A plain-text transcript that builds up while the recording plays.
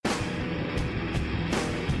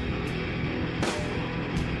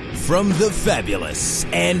From the fabulous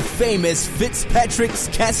and famous Fitzpatrick's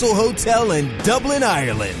Castle Hotel in Dublin,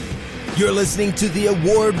 Ireland, you're listening to the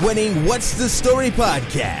award-winning What's the Story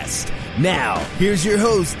podcast. Now, here's your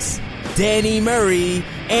hosts, Danny Murray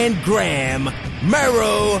and Graham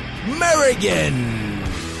Merrow Merrigan.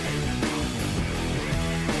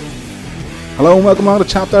 Hello and welcome on to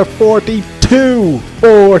chapter 42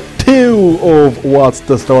 of What's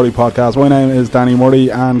the Story podcast. My name is Danny Murray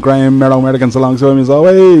and Graham Merrow Merrigan's alongside me as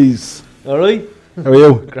always. Alright. How are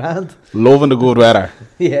you? Grand. Loving the good weather.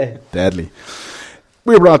 Yeah. Deadly.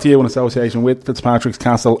 We're brought to you in association with Fitzpatrick's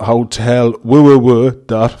Castle Hotel.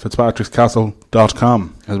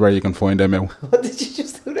 www.fitzpatrickscastle.com is where you can find them out. What did you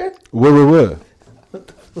just do there? www.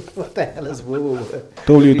 What the hell is woo?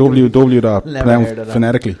 www. Never heard of that.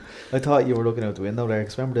 Phonetically. I thought you were looking out the window there,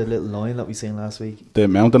 because remember the little line that we seen last week? The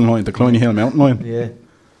mountain line, the Clooney Hill mountain line. Yeah.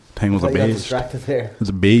 Thing was a I got beast. distracted there. It was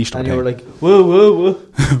a beast. And you were like, whoa, whoa,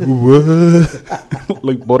 Whoa. whoa.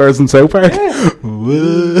 Like Butters in South Park. Yeah.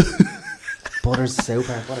 Whoa. Butters South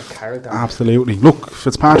Park, what a character. Absolutely. Look,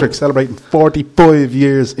 Fitzpatrick celebrating 45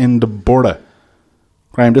 years in the Borough.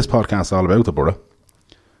 Graham, this podcast is all about the Borough.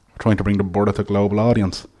 We're trying to bring the Borough to a global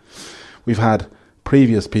audience. We've had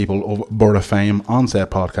previous people of Borough fame on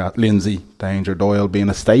set podcast. Lindsay Danger Doyle being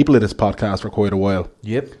a staple of this podcast for quite a while.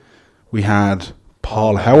 Yep. We had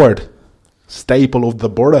Paul Howard, staple of the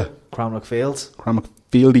Borough. Cromwell Fields.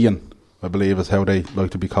 Cromwellfieldian, I believe is how they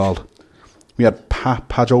like to be called. We had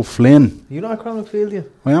Padge Flynn. You not a Cromwell Fieldian?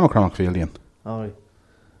 I am a Cromwellfieldian. Alright.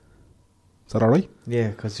 Is that alright? Yeah,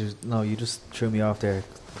 because you just threw me off there,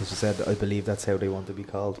 because you said, I believe that's how they want to be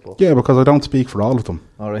called. But Yeah, because I don't speak for all of them.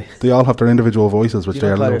 alright. They all have their individual voices, which You they're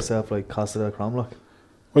don't call allowed. yourself like Costa del Cromwell?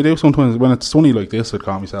 I do sometimes. When it's sunny like this, I'd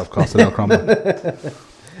call myself Costa del Cromwell.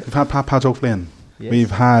 We've had Padge O'Flynn. Yes.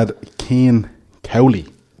 We've had Cian Cowley.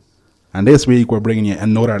 And this week we're bringing you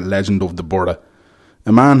another legend of the Borough.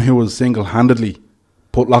 A man who was single-handedly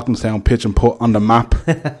put Loughtonstown pitch and put on the map.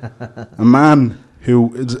 A man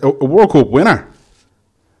who is a World Cup winner.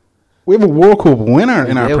 We have a World Cup winner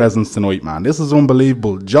in our presence tonight, man. This is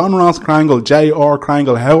unbelievable. John Ross Crangle, J.R.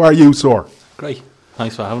 Crangle, how are you, sir? Great.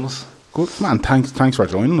 Thanks for having us. Good, man. Thanks for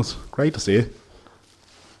joining us. Great to see you.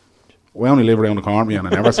 We only live around the corner from you and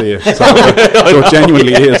I never see you. So it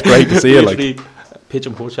genuinely is great to see you. Like, Usually pitch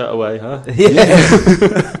and push that away, huh?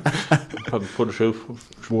 Yeah. Probably put it through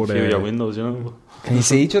Would, through your windows, you know. Can you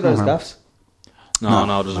see each other's gaffs?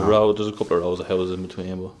 No, there's a row, there's a couple of rows of houses in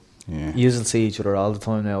between, but yeah. You don't see each other all the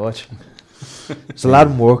time now, watch. There's a lad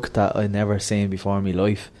in work that I'd never seen before in my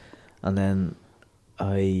life, and then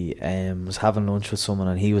I was having lunch with someone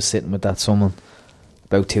and he was sitting with that someone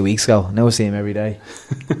about 2 weeks ago. Now I see him every day.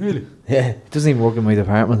 Really? Yeah, he doesn't even work in my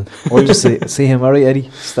department. I just see him. Alright, Eddie,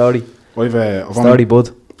 Story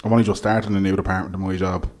Bud. I've only just started a new department in my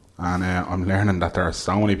job, and I'm learning that there are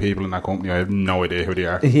so many people in that company I have no idea who they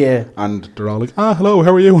are. Yeah. And they're all like, hello,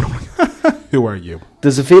 how are you? And I'm like, who are you?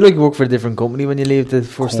 Does it feel like you work for a different company when you leave the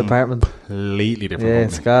first department? Completely different Yeah,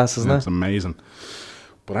 company. it's gas, isn't it? It's amazing.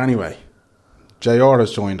 But anyway, JR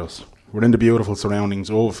has joined us. We're in the beautiful surroundings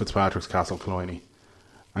of Fitzpatrick's Castle, Clooney.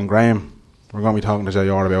 And Graham, we're going to be talking to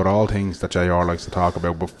JR about all things that JR likes to talk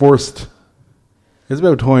about. But first, it's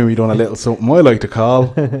about time we done a little something I like to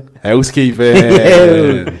call housekeeping.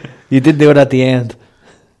 Yeah. You didn't do it at the end.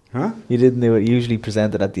 Huh? You didn't do it. You usually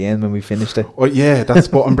present it at the end when we finished it. Oh, yeah, that's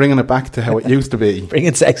what I'm bringing it back to how it used to be.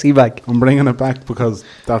 Bringing sexy back. I'm bringing it back because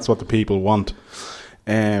that's what the people want.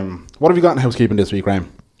 What have you got in housekeeping this week, Graham?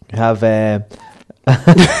 You have a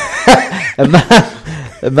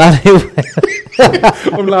man who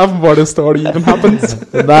I'm laughing for this story even happens.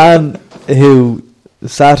 a man who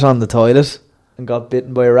sat on the toilet and got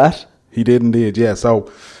bitten by a rat. He did indeed, yeah.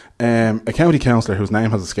 So, a county councillor whose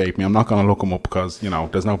name has escaped me. I'm not going to look him up because,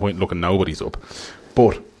 there's no point in looking nobody's up.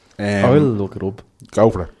 But I'll look it up. Go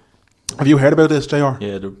for it. Have you heard about this, JR?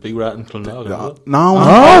 yeah, the big rat in Clonalga. No.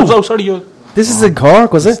 Oh, sorry, you. This is in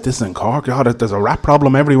Cork, was it? This is in Cork. God, there's a rat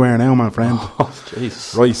problem everywhere now, my friend. Oh,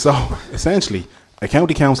 Jesus. Right, so essentially, a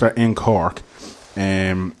county councillor in Cork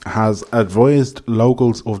has advised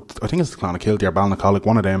locals of, I think it's Clonakilty or Ballincollig,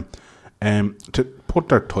 one of them, to put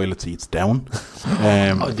their toilet seats down.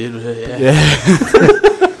 I did, yeah.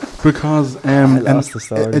 Because lost the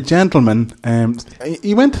story. a gentleman,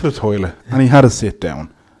 he went to the toilet and he had a sit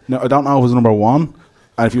down. Now, I don't know if it was number one,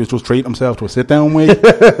 and if he was just treating himself to a sit down way,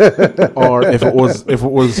 or if it was,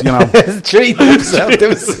 Treat himself to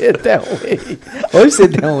a sit down way. I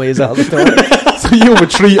sit down ways all the time. So you would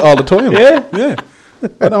treat all the time. Yeah.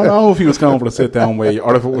 I don't know if he was going for the sit down way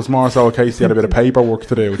or if it was more so a case he had a bit of paperwork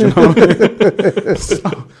to do. Do you know what I mean?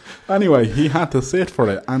 So, Anyway, he had to sit for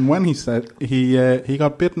it, and when he said he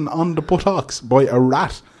got bitten on the buttocks by a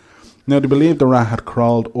rat. Now, they believe the rat had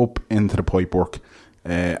crawled up into the pipework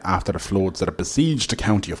after the floods that have besieged the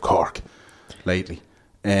county of Cork lately.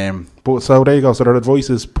 But so there you go. So their advice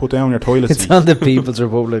is put down your toilet seat. It's on the People's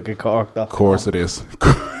Republic of Cork. Of course it is.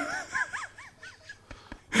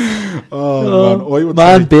 Man,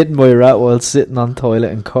 man bitten by a rat while sitting on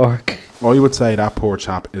toilet in Cork. I would say that poor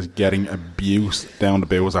chap is getting abuse down the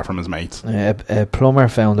bowser from his mates. A plumber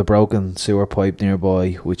found a broken sewer pipe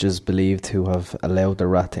nearby, which is believed to have allowed the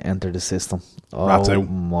rat to enter the system. Rats Oh out.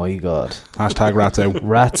 my God. Hashtag rats out.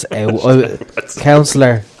 Rats out.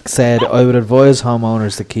 Councillor said, I would advise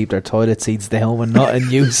homeowners to keep their toilet seats down when not in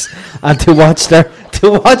use and to watch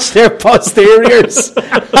their posteriors.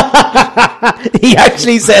 He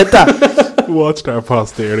actually said that. Watch their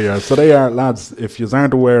posterior. So they are, lads, if you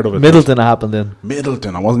aren't aware of it. Middleton happened in.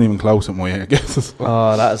 Middleton. I wasn't even close at my guesses.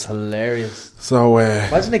 Oh, that is hilarious. So,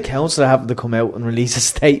 Imagine a councillor having to come out and release a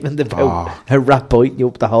statement about Oh. a rat biting you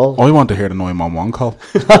up the hole. I want to hear the 911 call.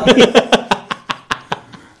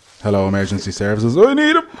 Hello, emergency services. I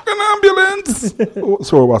need a fucking ambulance. Oh,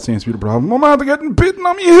 so what seems to be the problem? I'm after getting bitten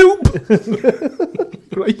on me hoop.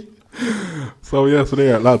 Right. So yeah, so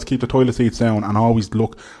there, lads, keep the toilet seats down and always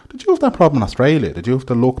look. Did you have that problem in Australia? Did you have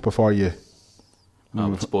to look before you?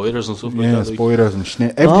 With spiders and stuff like Yeah, that. like. spiders and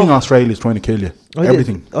everything in Australia is trying to kill you.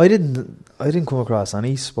 Everything. I didn't come across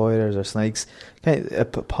any spiders or snakes. A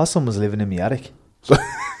possum was living in my attic.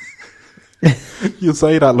 You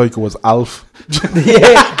say that like it was Alf.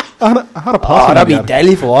 Yeah. I had a possum. Oh, that'd in be the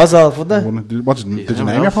deadly for us, Alf, wouldn't it? Did you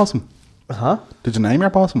name your possum? Huh? Did you name your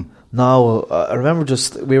possum? No, I remember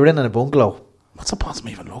we were in a bungalow. What's a possum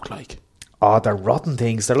even look like? Oh, they're rotten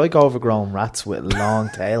things. They're like overgrown rats with a long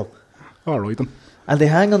tail. All right then. And they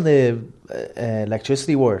hang on the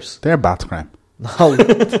electricity wires. They're bats, crime.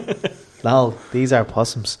 No, these are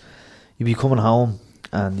possums. You'd be coming home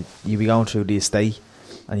and you'd be going through the estate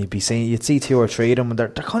and you'd see 2 or 3 of them, and they're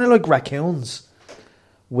kind of like raccoons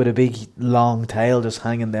with a big long tail just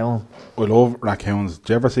hanging down. I love raccoons.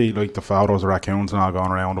 Do you ever see like the photos of raccoons and all going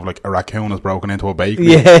around of like a raccoon has broken into a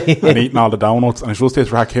bakery and eating all the donuts, and it's just this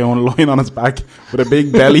raccoon lying on his back with a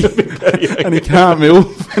big belly and he can't move,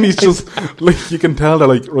 and he's just like, you can tell they're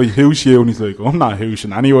like, right, who's you? And he's like, I'm not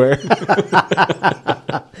hooshing anywhere.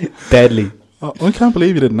 Deadly. Oh, I can't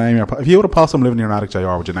believe you didn't name your if you had a possum living in your attic,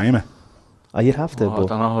 JR, would you name it? Oh, you'd have to. I don't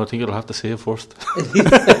know. I think it'll have to see it first.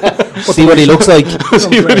 See what he looks like.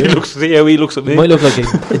 See when he looks. See how he looks at He me. might look like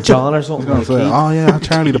a John or something. I was Like gonna say, Keith. oh yeah,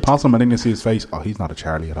 Charlie the possum, and then you see his face. Oh, he's not a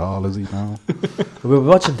Charlie at all, is he? No. We were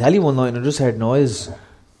watching telly one night and I just heard noise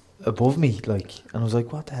above me, like, and I was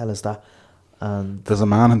like, what the hell is that? And There's a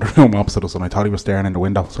man in the room opposite us, and I thought he was staring in the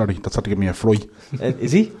window. Sorry, that's had to give me a fright.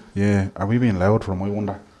 is he? Yeah, are we being loud for him? I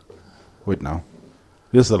wonder. Wait, no.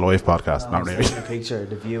 This is a live podcast, not really. The picture,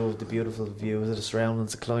 the beautiful view of the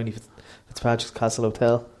surroundings of Clooney Fitzpatrick's Castle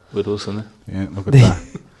Hotel. With us, innit? Yeah, look at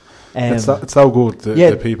that. It's so good.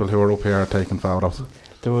 The people who are up here are taking photos.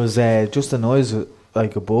 There was just a noise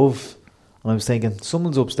like above, and I was thinking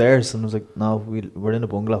someone's upstairs, and I was like, no, we're in a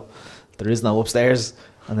bungalow. There is no upstairs.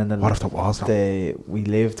 And then What if there was, though? we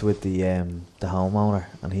lived with the homeowner,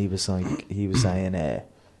 and he was saying,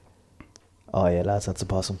 oh yeah, lads, that's a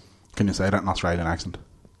possum. Can you say that in Australian accent?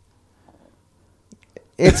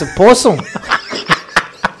 It's a possum.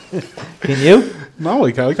 Can you? No,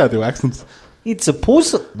 I can't do accents. It's a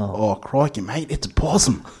possum. No. Oh, crikey, mate, it's a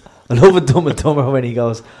possum. I love a Dumb and Dumber when he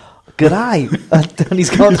goes, "G'day," and he's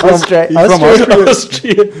going to Austria. He's from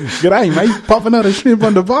Austria. G'day, mate, popping out a shrimp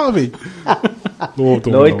on the barbie.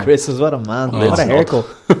 Lloyd Christmas, what a man. What a haircut.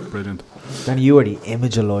 Brilliant. Then you are the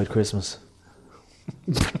image of Lloyd Christmas.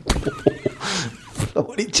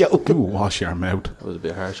 What are you joking? Ooh, wash your mouth. That was a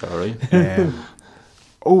bit harsh, alright.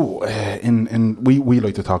 We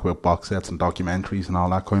like to talk about box sets and documentaries and all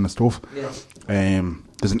that kind of stuff. Yeah.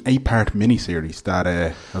 There's an 8-part miniseries that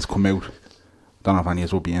has come out. Don't know if any of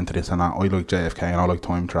us would be into this or not. I like JFK and I like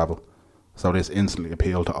time travel, so this instantly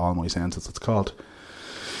appealed to all my senses. It's called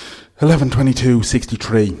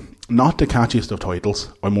 11/22/63. Not the catchiest of titles,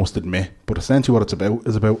 I must admit, but essentially what it's about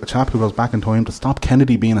is about a chap who goes back in time to stop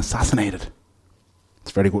Kennedy being assassinated.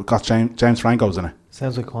 It's very good. Got James Franco's in it.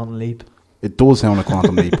 Sounds like Quantum Leap. It does sound like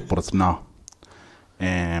Quantum Leap, but it's not.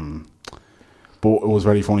 But it was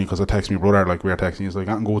very funny because I texted my brother, like we were texting, he's like,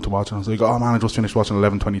 I can go to watch it. I was like, oh man, I just finished watching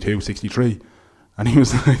 11/22/63. And he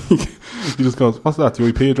was like, he just goes, what's that, the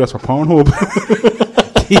IP address for Pornhub?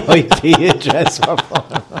 The IP address for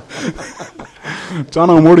John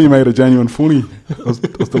O'Murray made a genuine funny. I was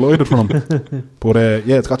delighted for him. But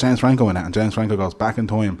yeah, it's got James Franco in it, and James Franco goes back in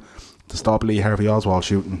time to stop Lee Harvey Oswald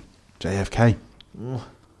shooting JFK.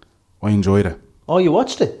 I enjoyed it. Oh, you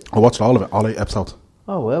watched it? I watched all of it, all 8 episodes.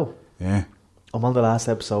 Oh, well. Yeah. I'm on the last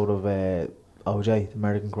episode of OJ, the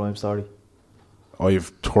American Crime Story. I've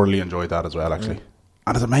thoroughly enjoyed that as well, actually.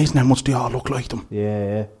 And it's amazing how much they all look like them.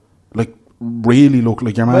 Yeah. Like, really look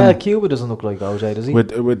like your man. Well, Cuba doesn't look like OJ, does he?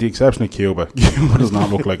 With the exception of Cuba. Cuba does not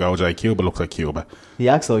look like OJ. Cuba looks like Cuba. He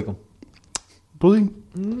acts like him. Does he?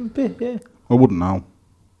 Bit, yeah. I wouldn't know.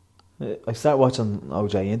 I start watching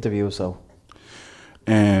OJ interviews, so...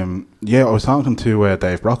 Yeah, I was talking to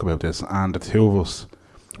Dave Brock about this, and the two of us,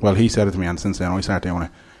 well, he said it to me, and since then I started doing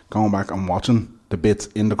it, going back and watching the bits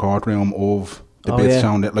in the courtroom of the bits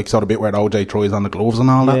showing it, like, so the bit where OJ tries on the gloves and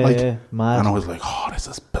all that, like, mad. and I was like, oh, this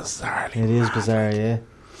is bizarre. It is bizarre, yeah.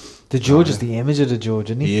 The judge is the image of the judge,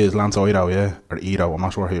 isn't he? He is Lance Ido, yeah, or Ido, I'm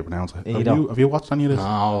not sure how you pronounce it. Have you watched any of this?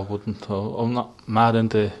 No, I wouldn't. I'm not mad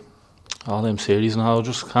into all them series now.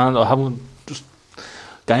 I haven't. Just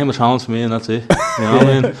Game of Thrones for me, and that's it. You know what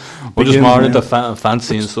I mean? We're just more into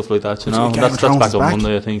fantasy and stuff like that. You know, that's back on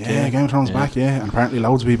Monday, I think. Yeah, Game of Thrones back. Yeah, and apparently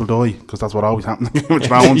loads of people die because that's what always happens in Game of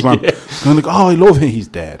Thrones, man. I'm like, oh, I love him. He's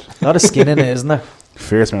dead. A lot of skin in it, isn't there?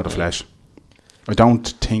 Fierce amount of flesh. I don't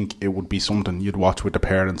think it would be something you'd watch with the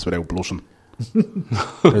parents without blushing.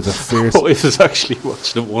 There's a fierce. I was actually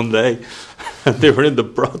watching it one day, and they were in the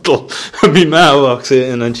brothel, and my ma walks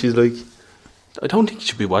in, and she's like, I don't think you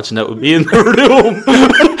should be watching that with me in the room.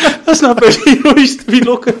 That's not very nice to be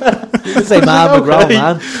looking at. You say man, but grown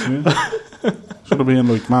man. Yeah. Should have been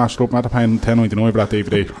like, mashed up, not paying $10.99 for that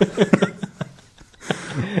DVD.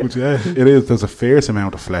 But yeah, it is. There's a fierce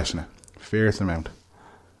amount of flesh in it. Fierce amount.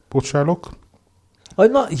 But Sherlock?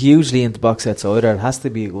 I'm not hugely into box sets either. It has to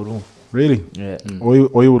be a good one. Really? Yeah.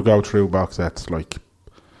 I would go through box sets, like,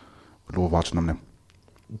 I love watching them now.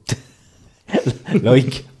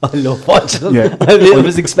 Like, I love watching them. Yeah. I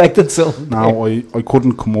was expecting something. No, I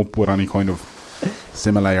couldn't come up with any kind of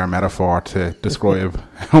simile or metaphor to describe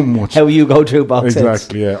how much. How you go through box sets.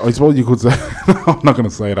 Exactly, yeah. I suppose you could say, I'm not going to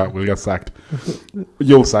say that, we'll get sacked.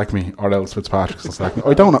 You'll sack me, or else Fitzpatrick will sack me.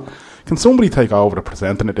 I don't know. Can somebody take over the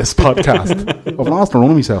presenting of this podcast? I've lost the run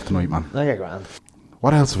of myself tonight, man. No, you're grand.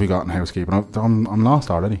 What else have we got in housekeeping? I'm lost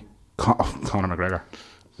already. Conor McGregor.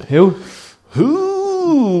 Who?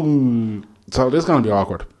 So this is going to be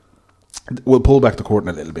awkward. We'll pull back the curtain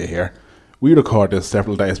a little bit here. We record this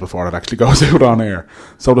several days before it actually goes out on air.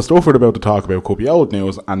 So the stuff we're about to talk about could be old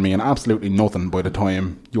news and mean absolutely nothing by the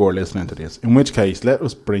time you're listening to this. In which case, let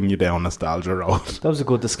us bring you down nostalgia road. That was a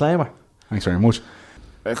good disclaimer. Thanks very much.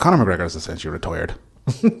 Conor McGregor is essentially retired.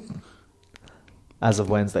 As of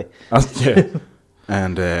Wednesday. Yeah.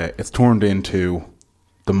 And it's turned into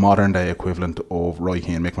the modern day equivalent of Roy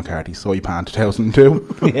Keane, Mick McCarthy, Saipan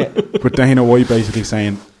 2002. Yeah. With Dana White basically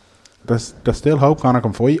saying, there's still hope Conor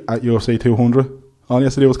can fight at UFC 200. All he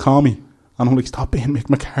has to do is call me. And I'm like, stop being Mick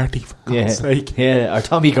McCarthy, for God's sake. Yeah, or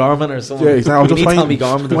Tommy Gorman or something. Yeah, exactly. I'm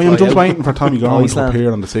just waiting for Tommy Gorman to Iceland.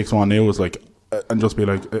 appear on the 6-1 News, like, and just be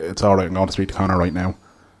like, it's alright, I'm going to speak to Conor right now.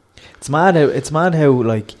 It's mad how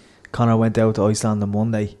like Conor went out to Iceland on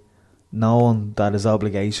Monday, knowing that his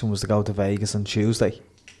obligation was to go to Vegas on Tuesday.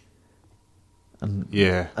 And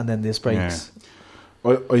then this breaks.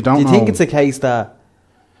 Yeah. I don't know. Do you think it's a case that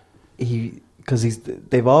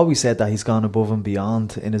they've always said that he's gone above and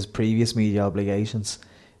beyond in his previous media obligations.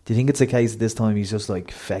 Do you think it's a case this time he's just like,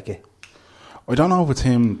 feck it? I don't know if it's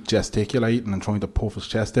him gesticulating and trying to puff his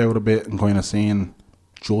chest out a bit and kind of seeing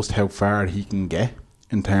just how far he can get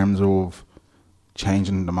in terms of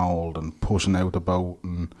changing the mould and pushing out the boat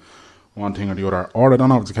and one thing or the other. Or I don't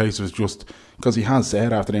know if it's a case of just because he has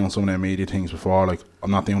said after doing some of their media things before, like,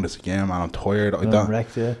 I'm not doing this again, man, I'm tired. I'm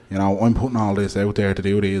wrecked, yeah. You know, I'm putting all this out there to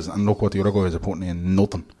do this, and look what the other guys are putting in,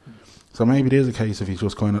 nothing. So maybe it is a case of he's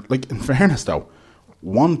just kind of, like, in fairness though,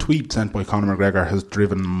 one tweet sent by Conor McGregor has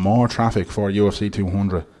driven more traffic for UFC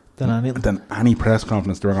 200 than any press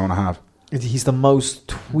conference they're going to have. He's the most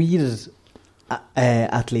tweeted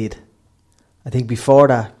athlete. I think before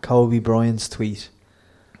that, Kobe Bryant's tweet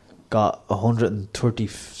got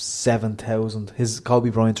 137,000. His Kobe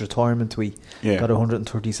Bryant's retirement tweet got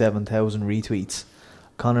 137,000 retweets.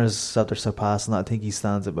 Conor's after surpassing that. I think he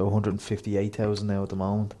stands at about 158,000 now at the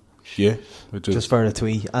moment. Yeah, just for the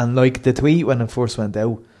tweet. And like the tweet when it first went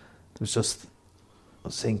out, it was just, I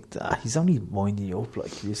was thinking, he's only winding you up.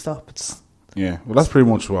 Like, you stop. Yeah, well, that's pretty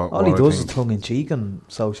much what all he does is tongue in cheek on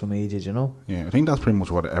social media, you know. Yeah, I think that's pretty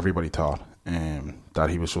much what everybody thought. That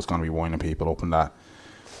he was just going to be winding people up and that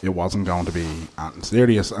it wasn't going to be anything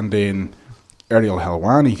serious. And then Ariel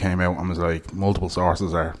Helwani came out and was like, multiple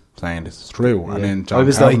sources are saying this is true. Yeah. And then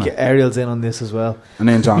John Kavanagh, like, Ariel's in on this as well. And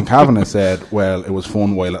then John Kavanagh said, well, it was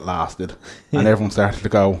fun while it lasted. And everyone started to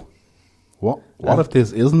go, What if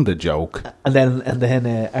this isn't a joke? And then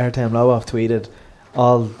Artem Lobov tweeted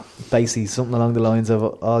basically something along the lines of,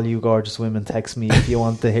 all you gorgeous women, text me if you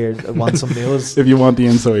want some news. If you want the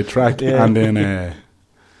inside track. Yeah. And then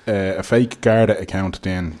a fake Garda account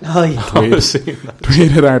then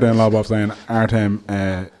tweeted Artem Lobov saying, Artem,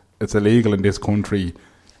 it's illegal in this country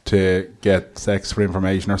to get sex for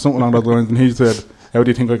information or something along those lines. And he said, how do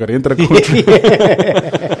you think I got into the country?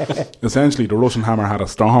 Essentially, the Russian Hammer had a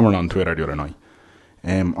stormer on Twitter the other night.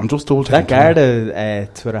 I'm just double checking. That Garda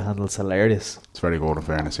Twitter handle's hilarious. It's very good, in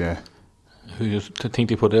fairness, yeah. Who used to think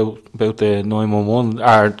they put out about the 911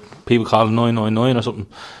 or people calling 999 or something?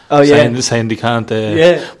 Oh yeah, saying they can't.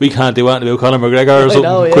 We can't do anything about Conor McGregor or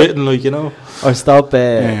something. Quitting, like, you know. Or stop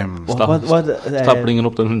bringing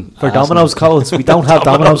up the for Domino's codes. We don't have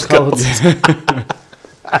Domino's codes.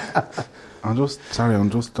 I'm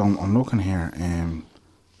looking here.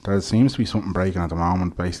 There seems to be something breaking at the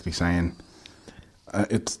moment, basically saying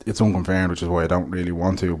it's unconfirmed, which is why I don't really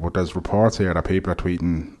want to. But there's reports here that people are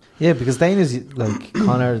tweeting. Yeah, because Dana's like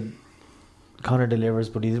Conor delivers,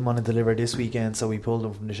 but he didn't want to deliver this weekend, so we pulled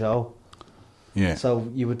him from the show. Yeah. So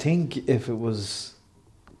you would think if it was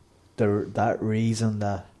that reason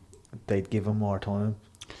that they'd give him more time,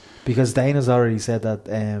 because Dana's already said that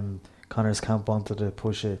Conor's camp wanted to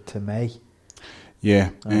push it to May.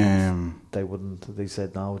 Yeah. They wouldn't. They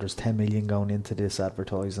said no. There's 10 million going into this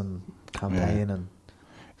advertising campaign, and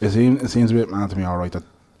it seems a bit mad to me. All right, that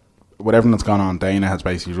with everything that's gone on, Dana has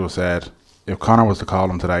basically just said if Conor was to call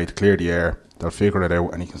him today to clear the air, they'll figure it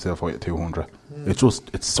out and he can still fight at 200. It's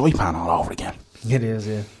Saipan all over again. It is,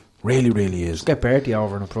 yeah. Really, really is. Just get Bertie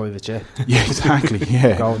over in a private jet. Yeah, exactly.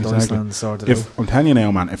 Yeah, go to exactly. Iceland, sort it out. I'm telling you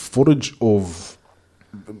now, man, if footage of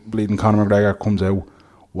bleeding Conor McGregor comes out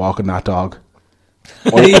walking that dog,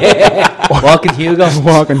 walking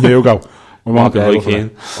Hugo. We won't be able for that.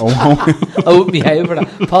 I wouldn't be able for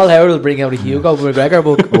that. Paul Howard will bring out a Hugo McGregor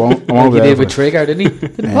book. Like he did with Trigger, didn't he?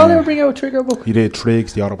 Didn't Paul Howard bring out a Trigger book? He did.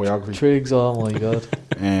 Triggs, the autobiography. Triggs, oh my god.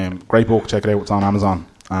 Great book, check it out. It's on Amazon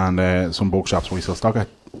and some bookshops we still stock it.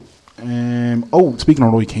 Speaking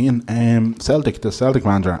of Roy Keane, the Celtic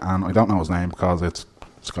manager, and I don't know his name because it's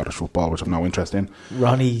Scottish football, which I've no interest in.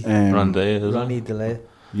 Ronnie Delay.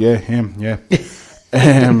 Yeah, him, yeah.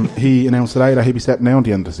 He announced today that he'd be stepping down at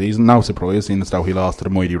the end of the season. No surprise, seeing as though he lost to the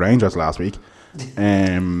mighty Rangers last week.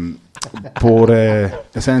 But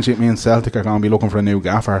essentially it means Celtic are going to be looking for a new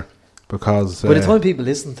gaffer because... By the time people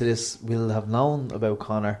listen to this, we'll have known about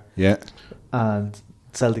Conor. Yeah. And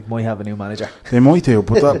Celtic might have a new manager. They might do,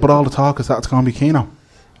 but all the talk is that it's going to be Keano.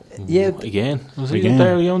 Yeah. Again? Was he Again.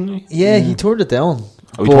 there young? Yeah, he tore it down.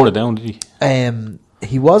 Oh, he tore it down, did he?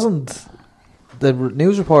 He wasn't... The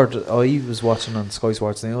news report I was watching on Sky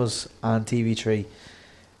Sports News and TV3,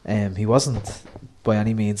 he wasn't by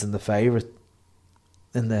any means in the favourite.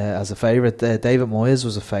 As a favourite, David Moyes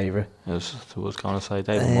was a favourite. Yes, I was going to say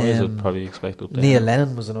David Moyes would probably expect up there. Neil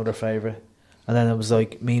Lennon was another favourite, and then it was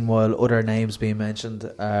like meanwhile other names being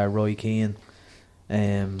mentioned. Roy Keane,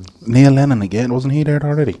 Neil Lennon again, wasn't he there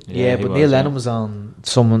already? Yeah, but Neil Lennon was on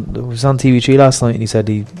TV3 last night, and he said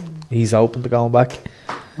he's open to going back.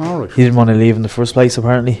 Alright. He didn't want to leave in the first place,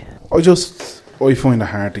 apparently. I find it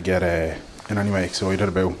hard to get in any way excited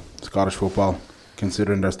about Scottish football,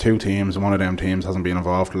 considering there's two teams and one of them teams hasn't been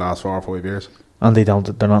involved the last 4 or 5 years. And they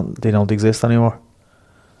don't exist anymore.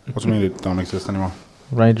 What do you mean they don't exist anymore?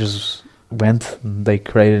 Rangers went and they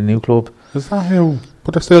created a new club. Is that how?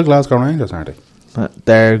 But they're still Glasgow Rangers, aren't they?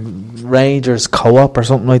 They're Rangers Co-op or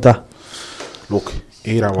something like that. Look,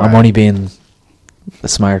 either way. I'm only being a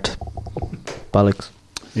smart bollocks.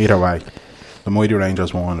 Either way, the mighty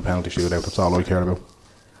Rangers won the penalty shootout. That's all I care about.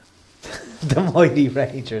 The mighty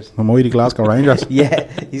Rangers. The mighty Glasgow Rangers. Yeah,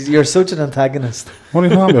 you're such an antagonist. What are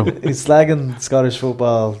you talking about? He's slagging Scottish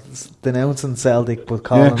football, denouncing Celtic, but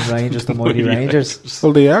calling Rangers the mighty Rangers.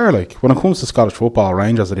 Well, they are. Like, when it comes to Scottish football,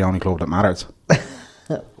 Rangers are the only club that matters.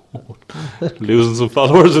 Losing some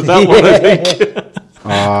followers with that one, I think.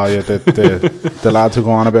 Oh, yeah, the lads who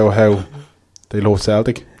go on about how they love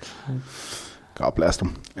Celtic. God bless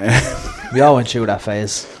them. We all went through that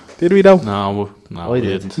phase. Did we though? No, we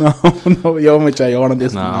didn't. No, you're with Jay on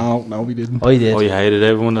this. No, we didn't. I did. Oh, you hated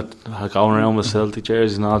everyone that had going around with Celtic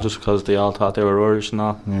jerseys and all just because they all thought they were Irish and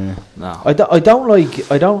all. Yeah. No. I don't like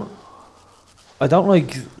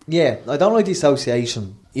the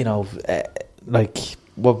association, you know, like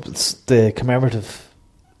what's the commemorative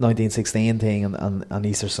 1916 thing on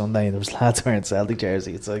Easter Sunday, and there was lads wearing Celtic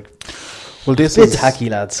jersey. It's like, well, this bit is tacky,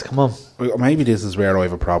 lads. Come on. Maybe this is where I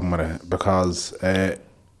have a problem with it, because if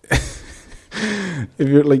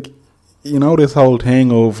you're like, you know, this whole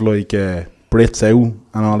thing of like Brits out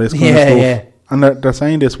and all this kind of Yeah, stuff. yeah. And they're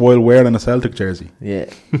saying this while wearing a Celtic jersey. Yeah.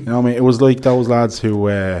 You know what I mean? It was like those lads who...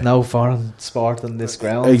 No foreign sport on this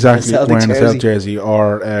ground. exactly, A wearing a jersey. Celtic jersey.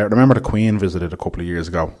 Or remember the Queen visited a couple of years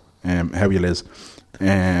ago. How you, Liz?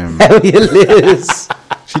 How you Liz?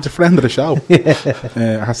 She's a friend of the show.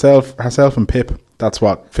 Herself and Pip. That's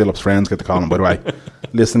what Philip's friends get to call him, by the way.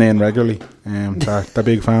 Listen in regularly. They're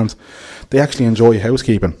big fans. They actually enjoy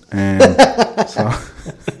housekeeping. So...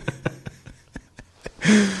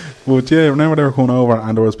 But yeah, I remember they were coming over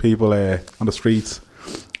and there was people on the streets,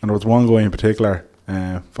 and there was one guy in particular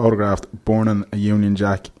photographed burning a Union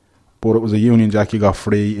Jack, but it was a Union Jack you got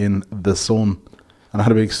free in the Sun, and it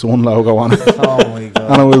had a big Sun logo on it. Oh my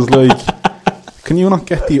god. And I was like, can you not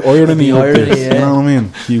get the irony The of irony, this? yeah. You know what I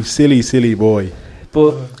mean? You silly boy.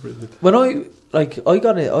 But when I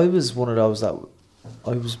got it, I was one of those that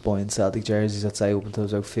I was buying Celtic jerseys, I'd say, up until I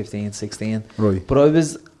was about 15, 16. Right. But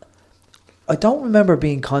I don't remember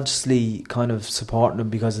being consciously kind of supporting them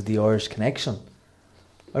because of the Irish connection.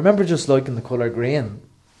 I remember just liking the colour green,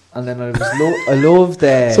 and then I was I loved.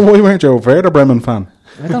 So why weren't you a Werder Bremen fan?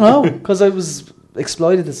 I don't know, because I was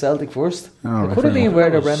exploited the Celtic first. Oh, I right, could have fair been enough.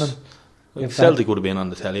 Werder Bremen. In Celtic would have been on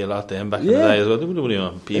the telly a lot then back in the Yeah. day as well. They would have been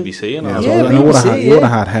on BBC and Yeah, all so Yeah, and you would have BBC, had, you would yeah.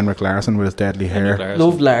 have had Henrik Larsson with his deadly hair. Henrik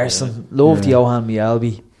Loved Larson. Loved Yeah. Johan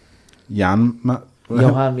Mialbi. Was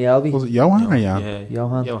Johan Mialbi. it Johan or Jan? Yeah.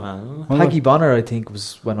 Johan. Johan. Peggy Bonner, I think,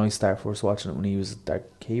 was when I started first watching it, when he was their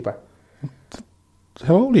keeper.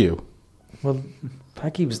 How old are you? Well,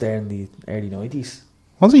 Peggy was there in the early 90s.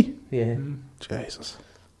 Was he? Yeah. Jesus.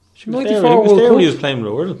 She was 94 there, he was World there when he Cup. was playing with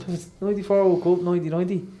the world. It was 94 World Cup,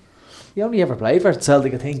 1990. He only ever played for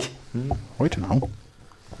Celtic, I think. I don't know.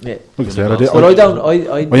 Yeah. Like I said, I, did, But I I,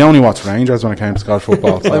 don't. I only watched Rangers when it came to Scottish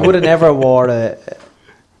football. So. I would have never wore a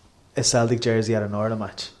Celtic jersey at an Ireland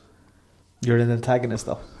match. You're an antagonist,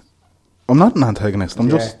 though. I'm not an antagonist. I'm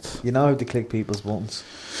Yeah. just... You know how to click people's buttons.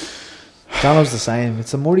 Jono's the same.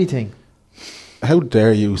 It's a Murray thing. How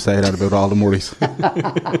dare you say that about all the Murrays?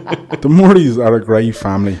 The Murrays are a great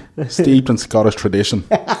family, steeped in Scottish tradition.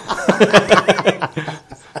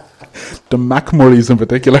 The Mac Murrays in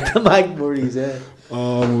particular. The Mag Murrays, yeah.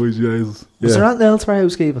 Oh my Jesus. Was there anything else for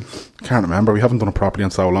housekeeping? Can't remember. We haven't done it properly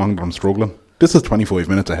in so long that I'm struggling. This is 25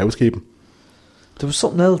 minutes of housekeeping. There was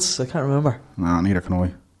something else. I can't remember. Nah, neither can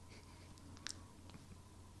I.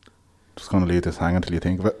 Just going to leave this hanging until you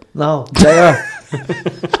think of it. No, JR.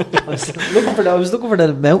 I was looking for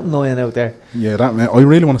the mountain lion out there. Yeah, I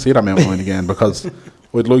really want to see that mountain lion again because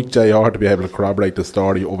I'd like JR to be able to corroborate the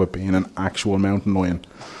story of it being an actual mountain lion.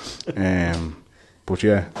 But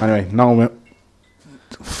yeah, anyway, no.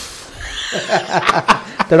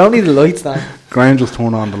 They're only the lights now. Graham just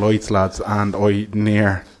turned on the lights, lads, and I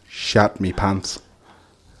near shat me pants.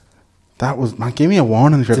 That was, man, give me a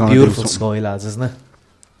warning if you're It's a going to do beautiful something. sky, lads, isn't it?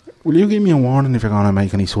 Will you give me a warning if you're going to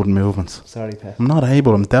make any sudden movements? Sorry, Pep. I'm not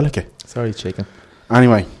able, I'm delicate. Sorry, chicken.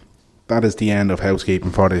 Anyway, that is the end of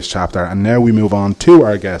housekeeping for this chapter, and now we move on to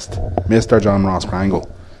our guest, Mr. John Ross Prangle.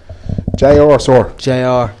 J.R. Sir.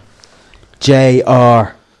 JR.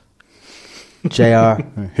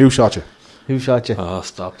 Who shot you? Who shot you? Oh,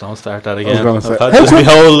 stop. Don't start that was again. gonna I've say- had this my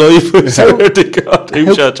whole life. I swear to God.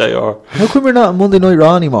 Who shot JR? How come we're not on Monday Night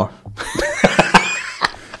Raw anymore?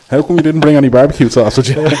 How come you didn't bring any barbecue sauce with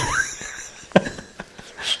you?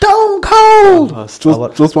 Stone Cold! Oh,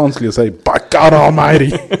 stop. just once you say, by God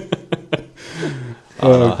Almighty.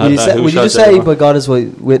 Oh, no, Will you just say, by God, as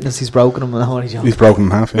witness, he's broken him and how many He's broken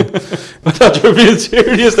in half, yeah. I thought you were being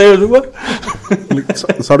serious there. What?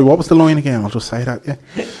 Sorry, what was the line again? I'll just say that,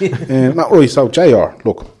 yeah. Not right, so JR,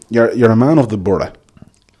 look, you're a man of the borough.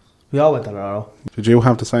 We all went to Laurel. Did you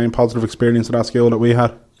have the same positive experience of that school that we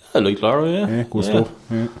had? I like Laura, yeah. Yeah, good stuff.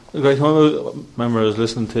 Yeah. A great time. I remember I was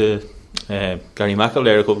listening to Gary Mackle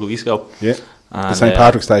there a couple of weeks ago. Yeah. The And, St.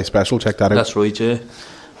 Patrick's Day special, check that out. That's right, yeah.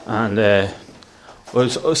 And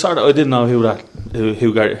I didn't know who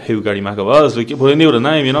Gary Mackle was, like, but I knew the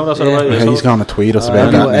name, you know, that's Yeah. all right. Yeah, he's going to tweet us about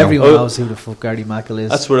Everyone, that now. everyone knows who the fuck Gary Mackle is.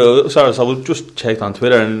 That's where so I just checked on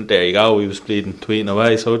Twitter and there you go, he was tweeting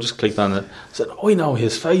away, so I just clicked on it. I said, I know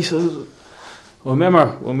his face. I remember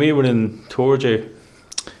when we were in 3rd year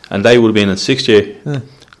and they would have been in 6th year,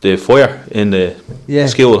 the fire in the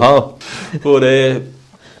school hall. But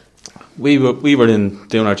we were in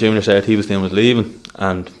doing our junior set, he was doing his leaving,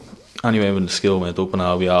 and anyway when the school went up and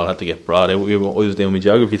all, we all had to get brought out. I was doing my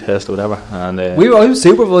geography test or whatever, and I was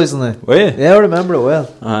supervising it. were you? Yeah, I remember it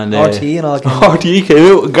well. And RT and all came out. RT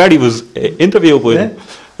came out and Gary was interviewed with him,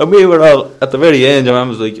 and we were all at the very end. Your man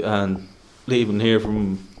was like, and leaving here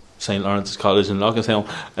from St. Lawrence's College in Lockstown,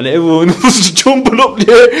 and everyone was jumping up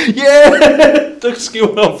there. Yeah, the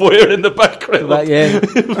school on fire in the background. Yeah.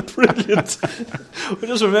 It was brilliant. I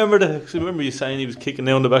just remember I remember you saying he was kicking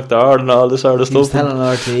down the back door and all this sort of He was stuff. telling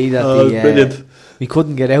RT that Oh, it was brilliant. we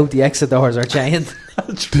couldn't get out, the exit doors are chained.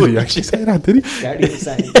 Did he actually say that? Did he? Gary was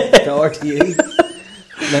saying to RTE.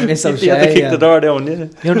 Let Miss He had to O'Shea. kick the door down, yeah.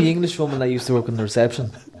 You know the English woman that used to work in the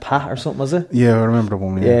reception? Pat or something, was it? Yeah, I remember the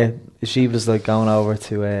one. Yeah. She was like going over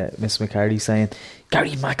to Miss McCarty saying,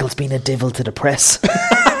 Gary Mackle's been a devil to the press.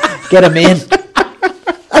 Get him in.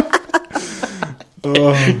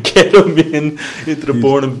 Get him into the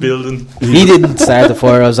burning building. He didn't start the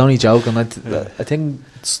fire. I was only joking. I think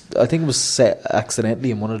it was set accidentally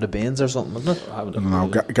in one of the bins or something, wasn't it? I don't know.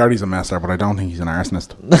 Gary's a messer, but I don't think he's an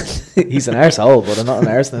arsonist. He's an arsehole, but I'm not an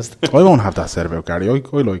arsonist. I won't have that said about Gary. I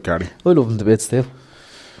like Gary. I love him to bits too.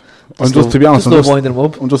 To be honest, just winding him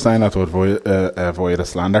up I'm just saying that to avoid a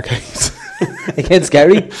slander case against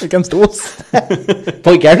Gary. against us.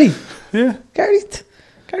 Boy, Gary. Yeah,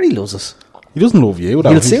 Gary loves us. he doesn't love you.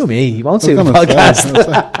 Though. He'll sue me. He won't I sue was the gonna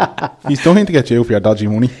podcast. He's dying to get you for your dodgy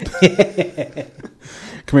money.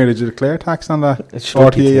 Come here, did you declare tax on that It's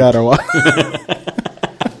short, you RTA ad or what?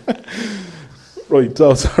 Right,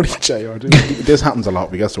 so sorry, JR. This happens a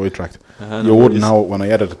lot. We get sidetracked. You wouldn't know it when I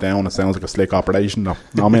edit it down. It sounds like a slick operation, though.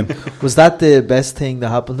 No, I mean, Was that the best thing that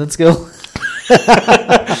happened in school?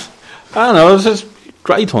 I don't know, it's just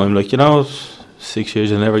great time, like, you know, 6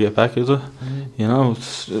 years you'll never get back, is it? You know,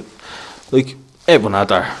 it's like everyone had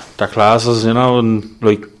their classes, you know, and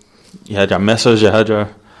like you had your messers, you had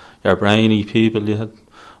your brainy people,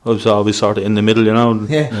 I was always sort of in the middle, you know, and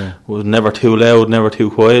Yeah. was never too loud, never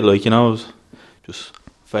too quiet, like, you know, it was just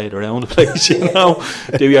fade around the place, you know,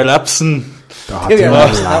 do your laps and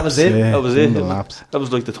That was it. that was it. The laps. That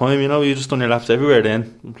was like the time, you know, you just done your laps everywhere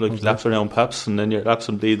then. Like laps around Paps and then your laps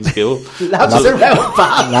in Bleeding School. Laps around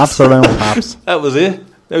Paps. Laps around Paps. That was it.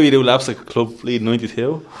 Now you do laps like a club Bleeding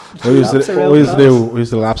 92. We used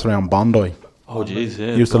to laps around Bondi. Oh jeez,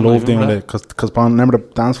 yeah. Used to Don't love remember doing that. it because remember the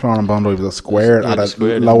dance floor on Bondi was a square Yeah, at the a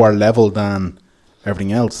square, lower level than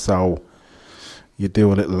everything else. So you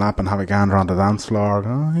do a little lap and have a gander on the dance floor.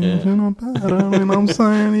 Oh, Yeah. you're not bad. I mean, I'm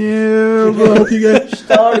saying, yeah, but you get.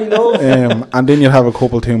 Story love. And then you'd have a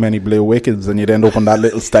couple too many blue wickets, and you'd end up on that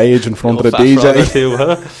little stage in front of the Fast runner DJ. too,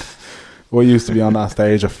 huh? We used to be on that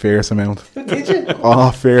stage a fierce amount. Did you?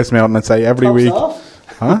 Oh, fierce amount, and I'd say every Tops week. off.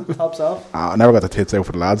 Huh? Tops off. I never got the tits out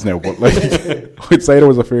for the lads now, but like I'd say there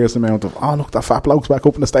was a fierce amount of look, that fat bloke's back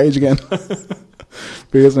up on the stage again.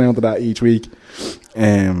 Fierce amount of that each week.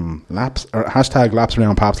 Laps or hashtag laps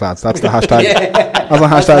around Paps lads. That's the hashtag. That's a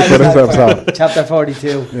hashtag for this episode. Chapter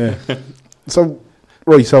 42. Yeah. So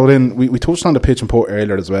right, so then we touched on the pitch and putt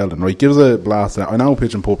earlier as well. Then right, give us a blast. I know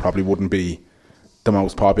pitch and putt probably wouldn't be the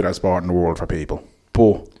most popular sport in the world for people, but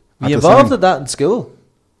Were you involved with that in school?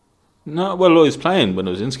 No, well, I was playing when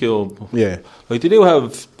I was in school. Yeah. Like they do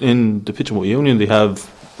have in the Pitch and Putt Union, they have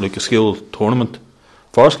like a skill tournament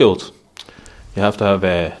for skills. You have to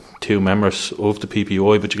have 2 members of the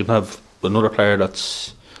PPI, but you can have another player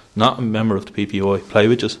that's not a member of the PPI play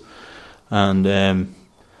with us. And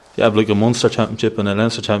you have like a Munster Championship and a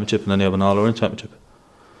Leinster Championship, and then you have an All Ireland Championship.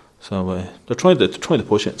 So they're trying to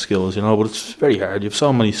push it in skills, you know, but it's very hard. You have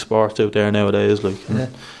so many sports out there nowadays, like and, you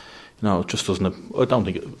know, it just doesn't. I don't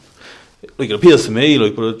think it. Like it appeals to me,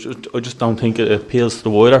 like, but I just don't think it appeals to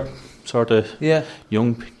the wider sort of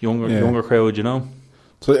younger crowd, you know.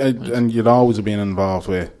 So and you'd always have been involved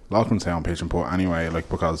with Loughlinstown pitch and putt anyway, like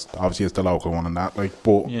because obviously it's the local one and that, like,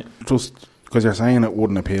 but just because you're saying it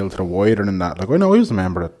wouldn't appeal to the wider than that, like I know I was a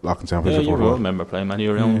member at Loughlinstown pitch and Yeah, putt. you remember playing many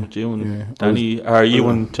around with you and Yeah. Danny, you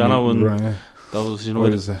and Jono and Right, yeah. those, you know,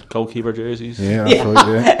 the goalkeeper jerseys. Yeah, that's right.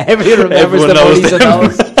 Yeah. Everyone remembers the Everyone buddies of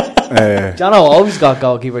knows those. John always got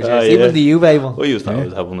goalkeeper jerseys, yeah. even the Juve one. We used to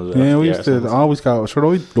always have one as well. Yeah, we used to always go. Sure,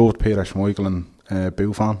 I loved Peter Schmeichel and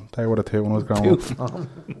Buffon. They were the two when I was growing up. Buffon.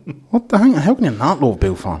 What the hell? How can you not love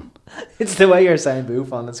Buffon? It's the way you're saying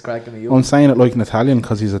Buffon that's cracking me up. I'm saying it like an Italian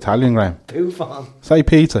because he's Italian, Graham. Buffon. Say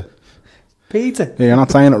pizza. Pizza. Yeah, you're not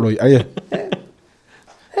saying it right, are you?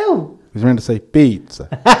 How? He's meant to say pizza.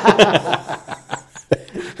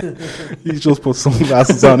 He's just put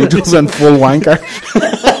sunglasses on. He just went full wanker.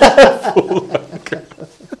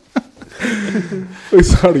 Oh,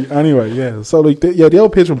 sorry. Anyway, yeah. So like, the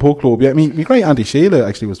old pitch and putt club. Yeah, my great auntie Sheila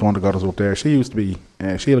actually was the one that got us up there. She used to be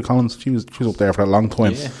Sheila Collins. She was up there for a long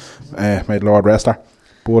time. Yeah. Made Lord rest her.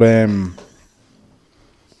 But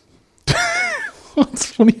what's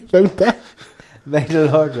funny about that? Made the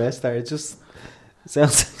Lord rest there. It just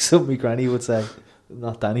sounds like something my granny would say.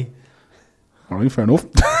 Not Danny. Alright, fair enough.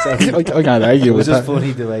 I can't argue It was with just that.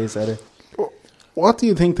 funny the way you said it. What do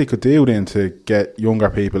you think they could do then to get younger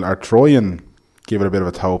people, or try and give it a bit of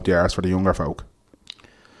a toe up the arse for the younger folk?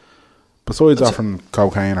 Besides offering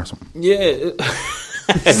cocaine or something. Yeah.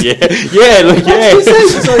 yeah.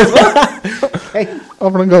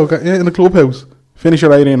 Offering cocaine in the clubhouse. Finish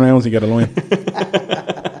your 18 rounds and get a line.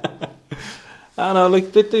 I know,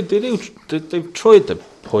 like they've tried to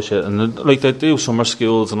push it, and like they do summer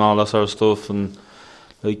schools and all that sort of stuff, and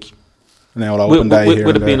like Now it'll open day here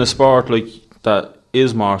with and it being there. a sport like that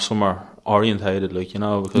is more summer orientated, like, you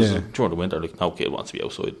know, because during the winter, like, no kid wants to be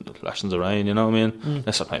outside in the lashings of rain, you know what I mean?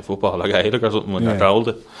 Unless they're playing football like Gaelic or something when they're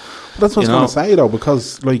older. That's what I was You going know? to say though,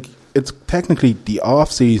 because like it's technically the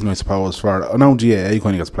off season, I suppose. For I know GAA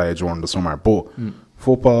kind of gets played during the summer, but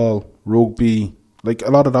football, rugby, like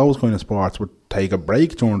a lot of those kind of sports would take a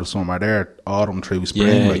break during the summer. They're autumn through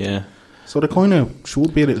spring, like. So there kind of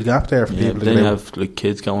should be a little gap there for people. But then you have like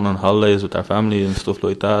kids going on holidays with their family and stuff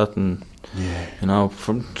like that, and you know,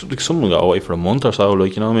 from like some will go away for a month or so,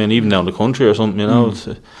 like, you know what I mean, even down the country or something, you know. It's,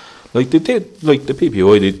 like they did, like the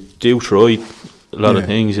PPI, they do try a lot of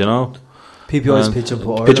things, you know. PPI's Pitch and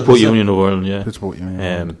Putt Ireland. Pitch and Putt Union of Ireland, yeah. Pitch and Putt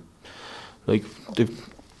Union, Like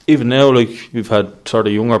even now, like we've had sort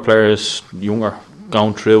of younger players,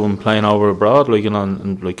 going through and playing over abroad, like, you know,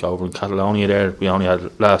 and like over in Catalonia there, we only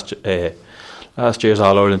had last year's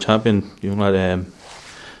All Ireland champion, you know,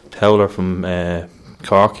 Towler from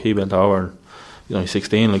Cork. He went over, and he's only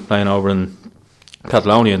 16, like playing over in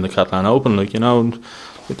Catalonia in the Catalan Open, like, you know, and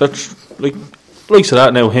like, that's like likes of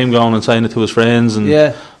that now. Him going and saying it to his friends,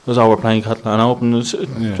 and was over playing Catalan Open. It's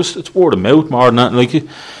just it's word of mouth more than that.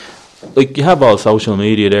 Like you have all social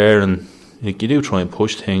media there, and like you do try and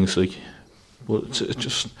push things, like. But it's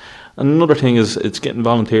just another thing is it's getting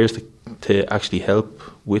volunteers to actually help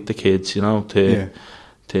with the kids, you know, to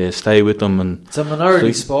stay with them, and it's a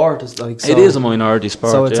minority sport. It's like it is a minority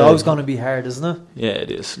sport, so it's always going to be hard, isn't it? Yeah,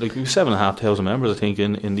 it is. Like we've 7,500 members, I think,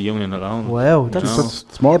 in the union alone. Wow,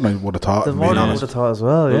 that's more than I would have thought. That's more than I would have thought as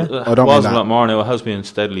well. Yeah, it was a lot more now. It has been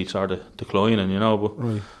steadily sort of declining, you know, but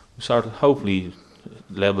we sort of hopefully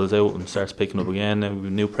levels out and starts picking up again. Now we've a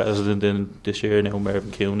new president in this year now,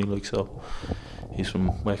 Mervyn Cooney, like, so he's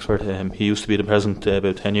from Wexford. He used to be the president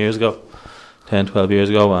about 12 years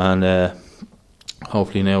ago, and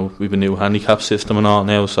hopefully now we've a new handicap system and all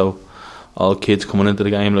now, so all kids coming into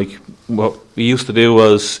the game, like what we used to do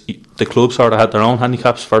was the club sort of had their own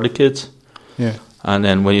handicaps for the kids, and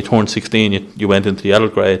then when you turned 16 you went into the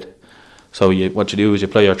adult grade, so what you do is you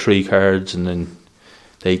play your 3 cards and then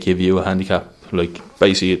they give you a handicap. Like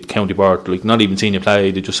basically at county board, like not even seeing you play,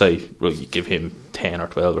 they just say, right, you give him 10 or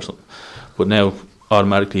 12 or something. But now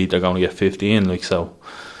automatically they're going to get 15, like, so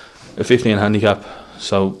a 15 handicap.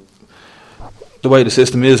 So the way the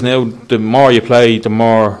system is now, the more you play, the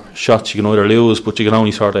more shots you can either lose, but you can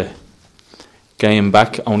only sort of gain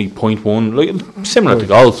back only 0.1, like similar to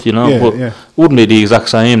golf, you know, but wouldn't be the exact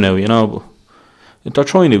same now, you know. But they're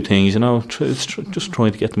trying new things, you know. It's just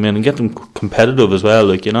trying to get them in and get them competitive as well,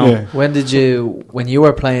 like, you know. When you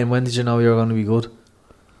were playing, when did you know you were going to be good?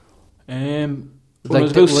 When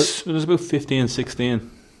it was about 15,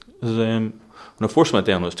 16. When I first went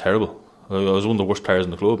down, it was terrible. I was one of the worst players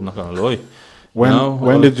in the club, I'm not going to lie.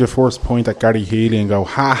 When did you first point at Gary Healy and go,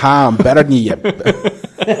 ha, I'm better than you?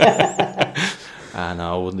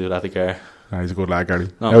 No, I wouldn't do that to Gary. He's a good lad, Gary.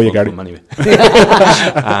 No, How are you, Gary? Anyway.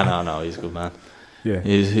 No, he's a good man. Yeah,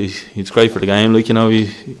 he's great for the game. Like, you know,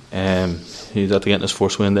 he's after getting his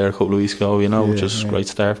first win there a couple of weeks ago, you know, which is a great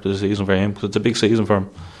start to the season for him, because it's a big season for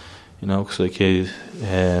him. You know, because like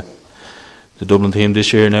the Dublin team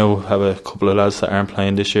this year now have a couple of lads that aren't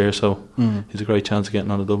playing this year, so he's a great chance of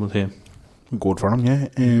getting on the Dublin team. Good for him, yeah.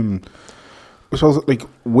 I suppose, like,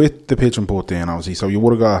 with the pitch and putt then, obviously, so you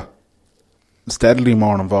would have got steadily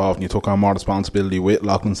more involved and you took on more responsibility with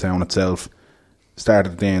Loughlinstown itself.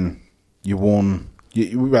 Started then, you won.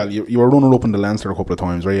 You were runner up in the Leinster a couple of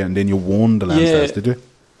times, right? And then you won the Leinster, did you?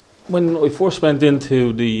 When I first went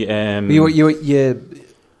into the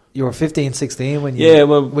you were 15, 16 when you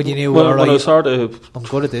when you knew. When I sort of, I'm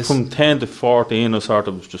good at this. From 10 to 14, I sort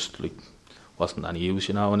of was just like wasn't any use,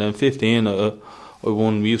 you know. And then 15, I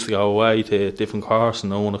won. We used to go away to different courses,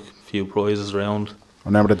 and I won a few prizes around. I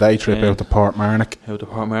remember the day trip out to Portmarnock. The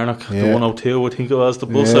 102, I think it was, the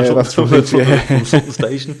bus from Sutton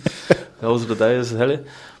Station. Those were the days, I tell you.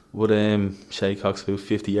 But Shay Cox about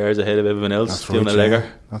 50 yards ahead of everyone else, doing a legger.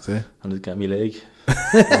 That's it. And it got me leg.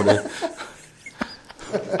 About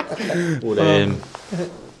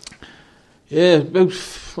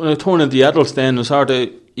when I turned into the adults then, I sort of,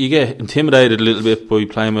 you get intimidated a little bit by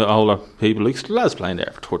playing with older people. Like lads playing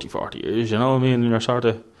there for 30, 40 years, you know what I mean? And you're sort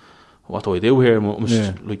of, what do I do here?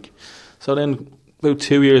 Like, so then about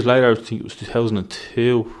 2 years later, I think it was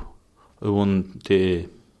 2002, I won the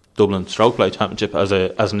Dublin Stroke Play Championship as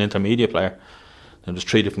an intermediate player. And there's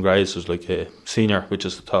 3 different grades. There's like a senior, which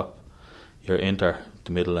is the top, your inter,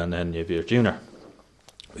 the middle, and then you have your junior,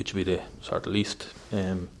 which would be the sort of least.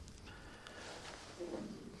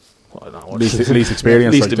 Least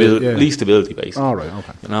experience, least ability, basically. All right,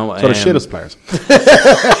 okay. You know, so the shittest players.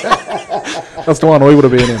 That's the one I would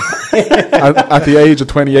have been in at the age of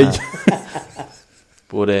 28.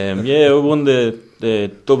 But I won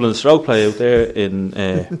the Dublin Stroke Play out there in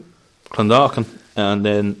Clondalkin, and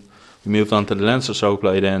then we moved on to the Leinster Stroke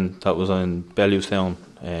Play. Then that was in Bellewstown,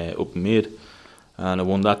 up in Meath, and I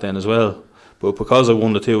won that then as well. But because I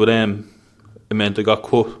won the 2 of them, it meant I got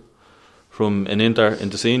cut from an inter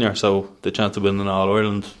into senior, so the chance of winning All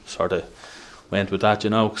Ireland sort of went with that, you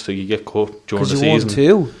know. So you get cut during the season. Because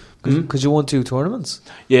you won 2. Because you won 2 tournaments.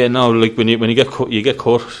 Yeah, no, like when you get cut, you get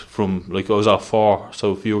cut from, like I was off 4,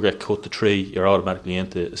 so if you get cut to 3, you're automatically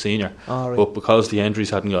into senior. Oh, right. But because the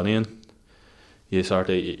entries hadn't gone in, you sort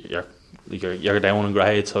of you're down in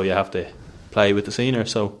grade, so you have to play with the senior.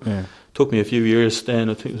 So it took me a few years. Then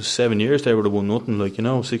I think it was 7 years. They would have won nothing,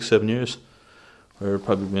 6-7 years. Or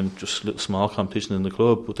probably been just a little small competition in the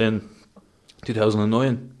club. But then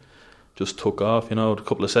 2009 just took off, a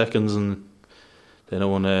couple of seconds, and then I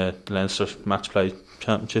won the Leinster Match Play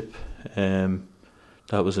Championship. That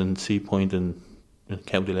was in Sea Point in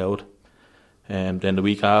County Louth. Then the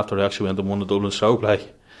week after, I actually went and won the Dublin Stroke Play,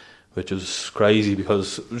 which was crazy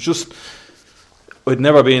because it was just, I'd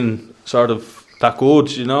never been sort of that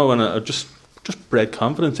good, and it just bred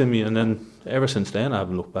confidence in me. And then ever since then, I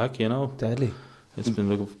haven't looked back, Deadly. It's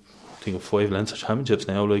been I think 5 Leinster Championships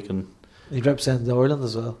now, and you represented Ireland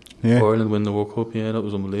as well. Yeah. Ireland win the World Cup, that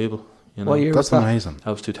was unbelievable. What year That's was that? amazing.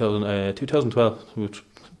 That was 2012, which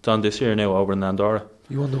done this year now over in Andorra.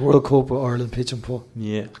 You won the World Cup with Ireland pitch and putt.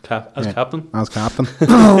 Yeah, captain. As captain.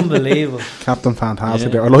 Unbelievable. Captain,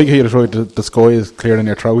 fantastic. I like how you tried the sky is clearing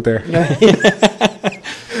your throat there.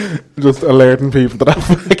 Just alerting people to that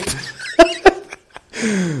fact.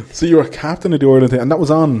 So you were captain of the Ireland team, and that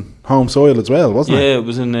was on home soil as well, wasn't it? Yeah, it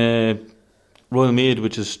was in Royal Mead,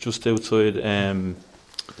 which is just outside. Oh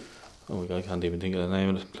my God, I can't even think of the name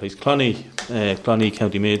of the place. Cloney,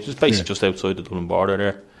 County Meath, just basically just outside the Dublin border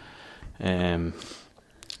there.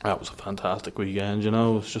 That was a fantastic weekend, It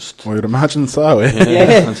was just. I would imagine so.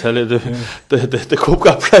 Yeah. I tell you, the cup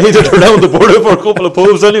got played around the border for a couple of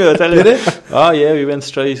pubs. Anyway, I tell you. Did it? Oh yeah, we went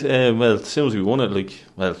straight. Well, as soon as we won it,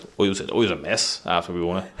 I was a mess after we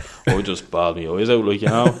won it. I just bawled my eyes out,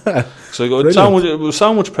 So it was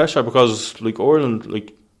so much pressure because Ireland,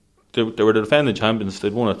 they were the defending champions.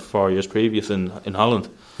 They'd won it 4 years previous in Holland.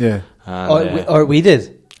 Yeah. And, we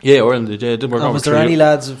did. Yeah, Ireland did. Yeah, was there any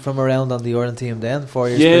lads from around on the Ireland team then? 4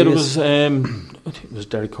 years. Yeah, previous? there was. I think it was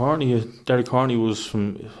Derek Carney. Derek Carney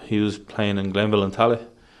he was playing in Glenville and Tally.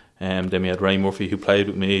 Then we had Ray Murphy, who played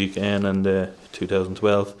with me again in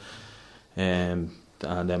 2012. And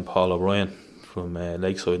then Paul O'Brien from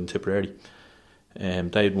Lakeside and Tipperary.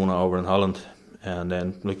 They'd won it over in Holland. And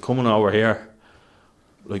then coming over here,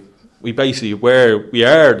 we basically we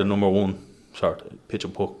are the number one sort of pitch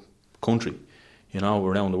and puck country,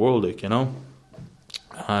 around the world,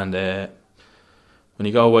 And when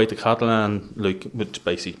you go away to Catalan, with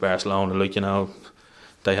basically Barcelona,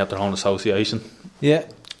 they have their own association. Yeah.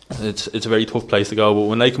 It's a very tough place to go, but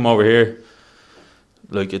when they come over here,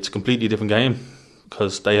 it's a completely different game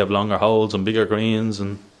because they have longer holes and bigger greens,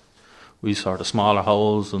 and we sort of smaller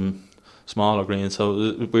holes and smaller greens.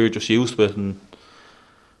 So we're just used to it, and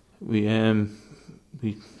we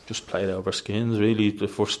just played out of our skins really the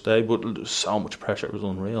first day, but there was so much pressure. It was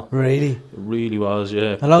unreal. Really? It really was,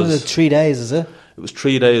 yeah. How long is it? 3 days, is it? It was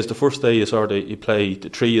 3 days. The first day you play, the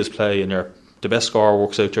 3 years play, and the best score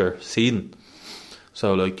works out your seeding.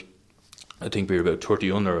 So I think we were about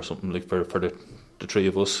 30 under or something for the 3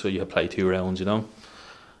 of us. So you play 2 rounds,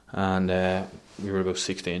 and we were about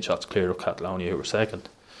 16 shots clear of Catalonia, who were second,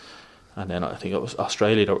 and then I think it was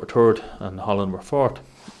Australia that were third, and Holland were fourth.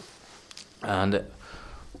 And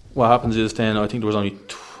what happens is then I think there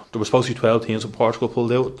was supposed to be 12 teams, and Portugal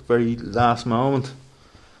pulled out at the very last moment,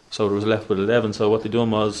 so there was left with 11. So what they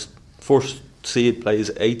done was first seed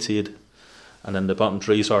plays 8 seed, and then the bottom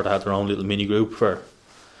 3 sort of had their own little mini group for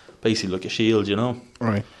basically like a shield,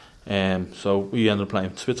 Right. So we ended up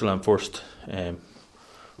playing Switzerland first.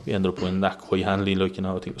 We ended up winning that quite handily, I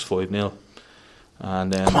think it was 5-0.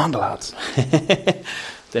 And Come on, the lads.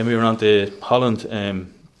 then we were on to Holland.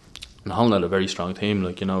 And Holland had a very strong team.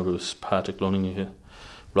 Like, you know, there was Patrick Lunning,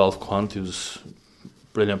 Rolf Quant, who was a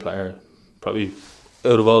brilliant player. Probably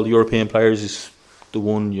out of all the European players, is the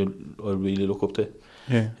one I really look up to.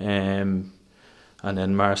 Yeah. And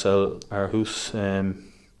then Marcel Aarhus.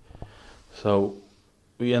 So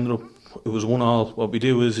we ended up, it was 1-1. What we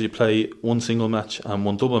do is you play one single match and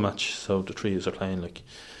one double match. So the three of us are playing. Like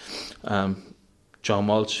John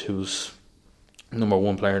Walsh, who's number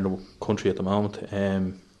one player in the country at the moment,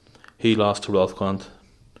 he lost to Rolf Quant.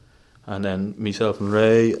 And then myself and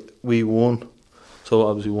Ray, we won. So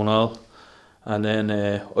obviously 1-1. And then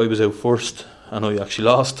I was out first, and I actually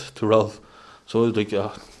lost to Rolf. So I was like,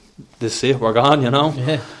 this is it, we're gone, you know.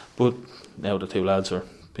 Yeah. But now the two lads are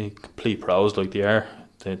being complete pros like they are.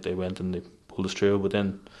 They went and they pulled us through. But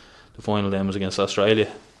then the final then was against Australia.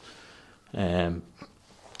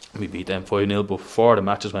 We beat them 5-0, but 4 of the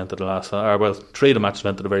matches went to the last, 3 of the matches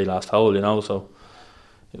went to the very last hole, you know. So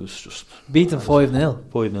it was just Beat them 5-0.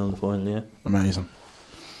 5-0 in the final, yeah. Amazing.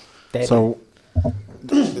 Deadly. So,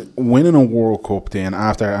 winning a World Cup then,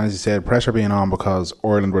 after, as you said, pressure being on because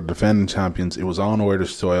Ireland were defending champions, it was on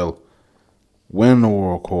Irish soil, winning a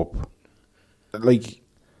World Cup, like,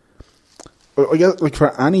 I guess, like,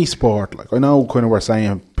 for any sport, like, I know kind of we're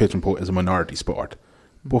saying pitch and putt is a minority sport,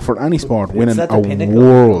 but for any sport, winning that a the pinnacle?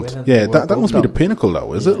 world, Winning yeah, the that World must Cup be the though? pinnacle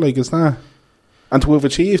though, is it? Like, it's not, and to have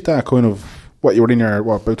achieved that kind of, what, you were in your,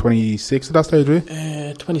 about 26 at that stage, were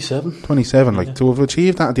you? 27. 27, like, to have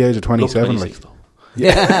achieved that at the age of 27, like, though.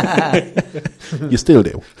 you still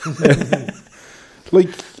do. Like,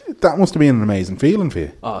 that must have been an amazing feeling for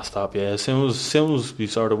you. Oh, stop, yeah. As soon as we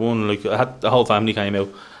sort of won, like, I had, the whole family came out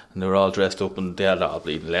and they were all dressed up and they had all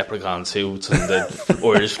bleeding leprechaun suits and the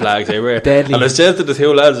Irish flags everywhere. Deadly. And I said to the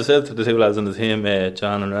two lads in the team,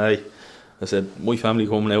 John and Ray, I said, my family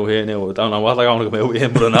coming out here now, I don't know what they're going to come out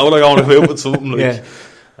with, but I know they're going to come out with something. Like. Yeah.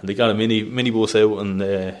 And they got a mini bus out and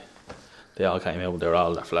they all came out with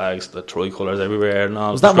all their flags, the tricolours everywhere and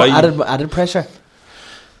all. Was that more added pressure?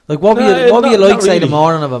 Like, what were you like, not say, the really.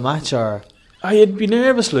 morning of a match, or? I'd be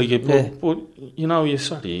nervous, like it, Yeah. but you know, you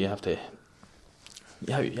have to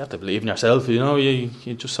believe in yourself. You know, you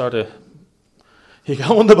just sort of you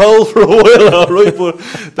go on the ball for a while, all right, but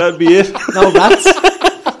that'd be it. No rats.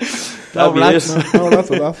 That'd be rats. it. Oh, that's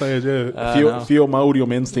what that says, yeah. No. Few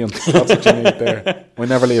Modium instinct. That's what you need there. We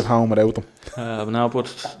never leave home without them.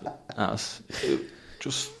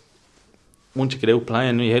 Just once you get out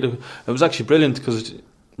playing, it was actually brilliant because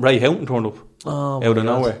Ray Houghton turned up Oh, out my of God.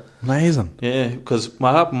 nowhere. Amazing. Yeah, because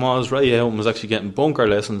what happened was Ray Houghton was actually getting bunker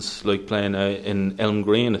lessons, like playing in Elm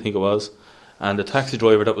Green, I think it was, and the taxi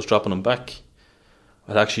driver that was dropping him back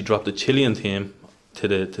had actually dropped the Chilean team to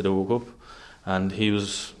the World Cup, and he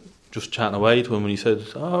was just chatting away to him, and he said,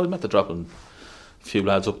 "Oh, I was meant to drop a few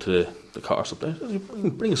lads up to the course up there.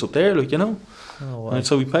 Bring us up there, like, you know." Oh, wow. And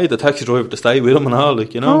so we paid the taxi driver to stay with him and all,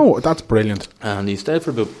 like, you know. Oh, that's brilliant. And he stayed for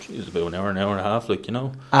about an hour and a half, like, you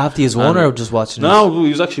know. After he's won, And- or just watching? No, he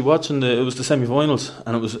was actually watching it was the semi-finals,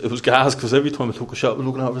 and it was gas because every time I took a shot, I was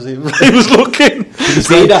looking over, he was looking. you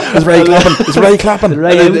see that? Is Ray clapping? Is Ray clapping?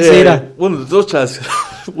 Ray And didn't then, see that. One of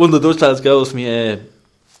the Dutch lads goes to me,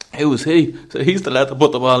 who was he? So he's the lad that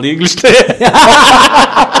put the ball in the English there.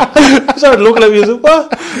 I started looking at me and I said,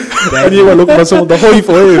 what? And you were looking for someone to high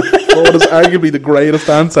five. Oh, it is arguably the greatest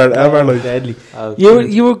answer ever. Like, Deadly. Oh,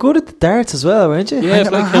 You were good at the darts as well, weren't you? Yeah,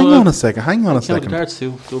 hang on a second. Hang on a second. Darts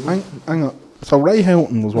too. Hang on. So Ray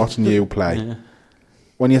Houghton was watching you play. Yeah.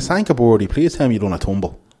 When you sank a birdie, please tell me you done a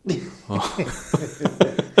tumble. They would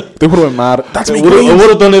have went mad. That's I me. would Green.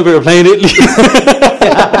 have done it if we were playing Italy.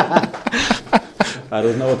 There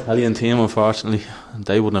was no Italian team, unfortunately, and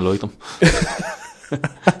they wouldn't have liked them.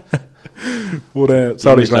 But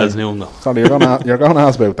sorry, English lads Graham. knew them though. Sorry, you're going to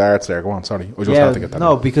ask about darts there. Go on. Sorry, I just had to get that.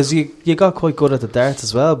 no, out. because you got quite good at the darts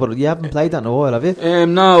as well, but you haven't played that in a while, have you?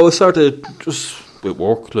 No, I started just with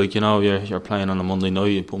work, like, you know, you're playing on a Monday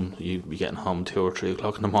night, you be getting home 2 or 3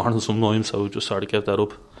 o'clock in the morning sometimes, so just sort of kept that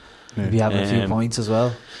up. Maybe having a few Um, points as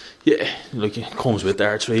well. Yeah, like, it comes with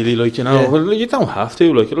darts really, like, you know. Yeah. Well, you don't have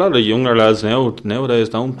to, like, a lot of the younger lads nowadays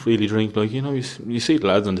don't really drink, like, you know, you see the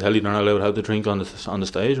lads on the telly, they're not allowed to have the drink on the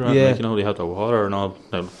stage, right? Yeah. Like, you know, they have their water and all.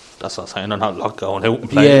 Now, that's not saying they're not locked going out and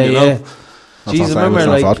playing, you know. That's Jesus, not saying it's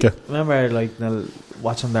not remember vodka.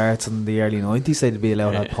 watching darts in the early 90s, they'd be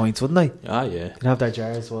allowed to have Yeah. points, wouldn't they? Ah, yeah. They'd have their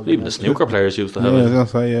jars. Well, Even the snooker players used to Yeah, have I was it. going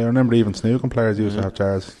to say, I remember even snooker players used to have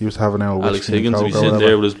jars. Used to have an old Alex whiskey and Higgins would be Coke or sitting whatever.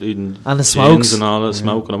 there with his bleeding And the gins smokes. and all that,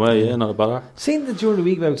 smoking away, yeah, not a bother. Seen that during the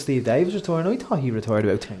week about Steve Davis retiring? I thought he retired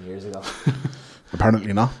about 10 years ago.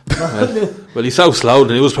 Apparently not. Well, he's so slow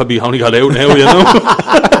that he was probably only got out now, you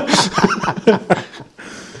know.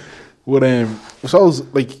 But so,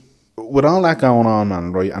 like, with all that going on,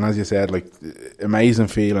 man, right? And as you said, like, amazing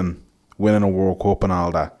feeling winning a World Cup and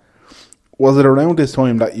all that. Was it around this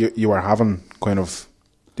time that you were having kind of,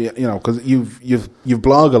 you know, because you've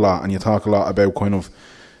blog a lot and you talk a lot about kind of,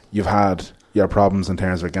 you've had your problems in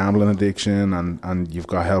terms of gambling addiction and you've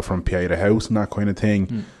got help from PA the House and that kind of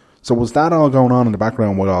thing. So was that all going on in the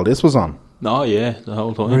background while all this was on? No, yeah, the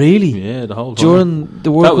whole time. Really? Yeah, the whole time. During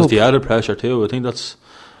the World That was Cup? the added pressure too. I think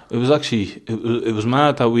it was actually, it was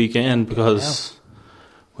mad that weekend because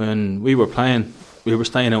when we were playing, we were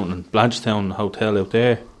staying out in Blanchetown hotel out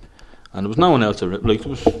there, and there was no one else around. Like, there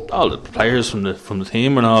was all the players from the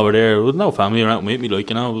team and all were there. There was no family around with me, like,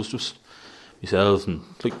 you know, it was just myself, and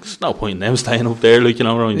like, there's no point in them staying up there, like, you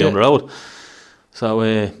know, running down the road. So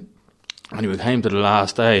anyway, came to the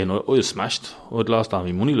last day, and I was smashed. I'd lost all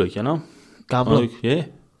my money, like, you know. Gambling? Like, yeah.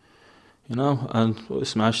 You know, and I was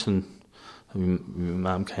smashed, and my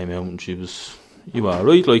mum came out and she was, "You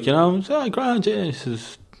alright?" Like, you know. I said, "Oh, grand, yeah." She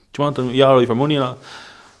says, "Do you want you alright for money?" And all?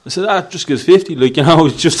 I said, just gives 50, like, you know,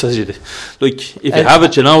 it's just as you, like, if you have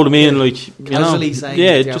it, you know what I mean, like, you casually know. saying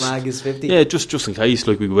Yeah, your just, mag is 50. Yeah, just in case,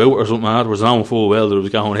 like, we go out or something afterwards, knowing full well that it was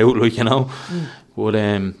going out, like, you know. But,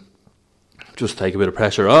 just take a bit of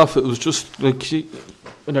pressure off. It was just, like,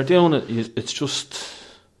 when they're doing it, it's just,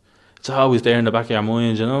 it's always there in the back of your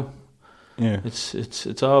mind, you know. Yeah.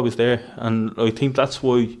 It's always there, and I think that's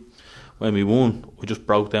why when we won, we just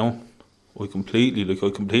broke down. I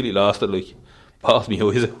completely lost it, like, passed me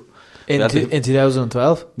eyes out. In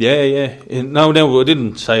 2012? Yeah. No, I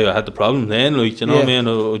didn't say I had the problem then, like, you know what I mean?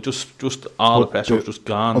 I just all the pressure was just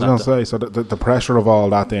gone. I was going to say, so the pressure of all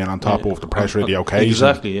that then on top of the pressure of the occasion.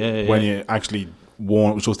 Exactly, yeah. When you actually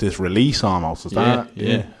won, it was just this release almost. Is that?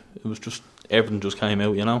 Yeah. It was just, everything just came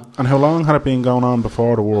out, you know. And how long had it been going on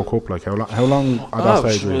before the World Cup? Like, how long at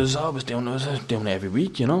that stage? I was doing it every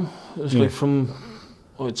week, you know. It was like from,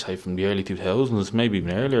 I'd say from the early 2000s, maybe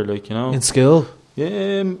even earlier, like, you know. In school?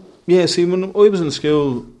 Yeah, see, when I was in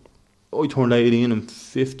school, I turned 18 in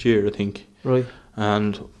 5th year, I think. Right.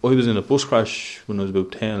 And I was in a bus crash when I was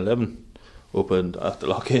about 10, 11, up at the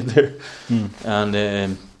Lockheed there.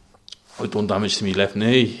 And I'd done damage to my left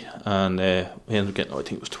knee, and I ended up getting, I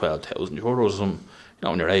think it was €12,000 or something. You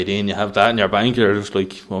know, when you're 18, you have that in your bank, you're just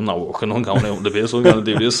like, well, I'm not working, I'm going out in the base, I'm going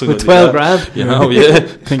to do this. With 12 grand? You know, yeah.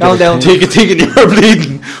 Going down. Thinking you're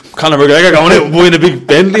bleeding. Conor McGregor going out and buying a big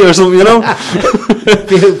Bentley or something, you know.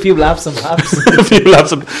 few laps and paps.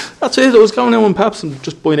 That's it. I was going out and paps and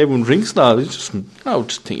just buying everyone drinks now. It's just, you know,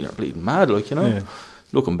 just thinking you're bleeding mad, like, you know. Yeah.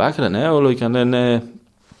 Looking back at it now, like, and then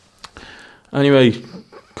anyway,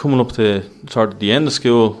 coming up to sort of the end of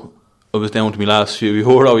school, I was down to my last few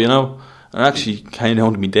euro, you know. And I actually came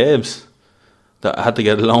down to me Debs, that I had to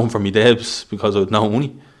get a loan for me Debs because I had no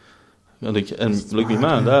money. And like my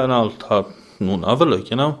man, that and all thought none of it, like,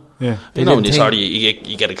 you know. Yeah. You know, when you sort of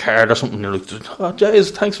you get a card or something, you're like, "Oh,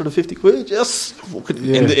 Jays, thanks for the 50 quid." Yes. You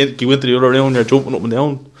went to the other round, you're jumping up and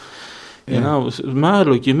down. You know, it was mad.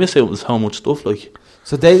 Like, you miss out on so much stuff. Like,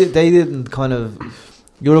 so they didn't kind of.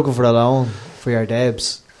 You're looking for a loan for your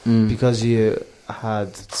Debs because you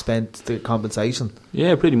had spent the compensation.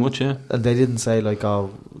 Yeah, pretty much. Yeah. And they didn't say like,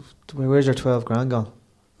 "Oh, where's your 12 grand gone?"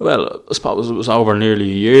 Well, I suppose it was over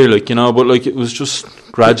nearly a year, like, you know, but like it was just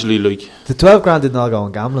gradually, like, the 12 grand didn't all go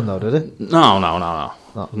on gambling, though, did it? No.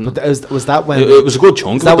 But was that when it was a good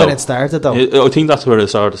chunk? Was that when it started, though? I think that's where it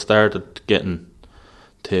sort of started getting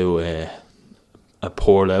to a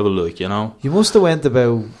poor level, like, you know. You must have went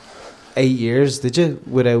about 8 years, did you,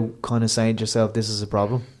 without kind of saying to yourself, "This is a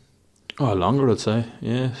problem"? Oh, longer, I'd say.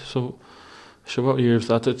 Yeah. So what year is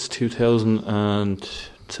that? It's 2000 and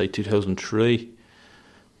say 2003.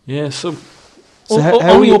 Yeah. So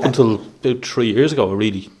only up until about 3 years ago, I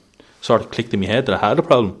really sort of clicked in my head that I had a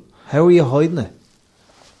problem. How were you hiding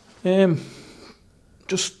it?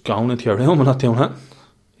 Just going into your room and not doing that.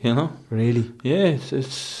 You know. Really? Yeah.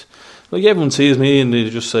 It's like everyone sees me and they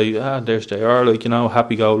just say, "There's JR," like, you know,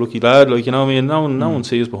 happy go lucky lad, like, you know what I mean. No one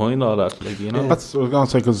sees behind all that, like, you know. That's what I was going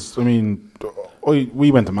to say, because I mean,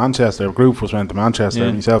 we went to Manchester. A group of us went to Manchester,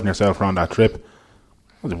 and yourself were on that trip.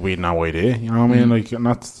 We had no idea, you know what I mean. Like, and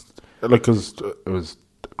that's like, because it was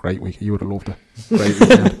a great week. You would have loved it. Great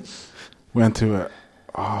weekend. Went to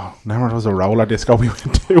remember there was a roller disco we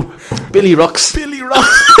went to. Billy Rocks. Billy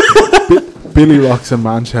Rocks in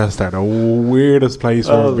Manchester, the weirdest place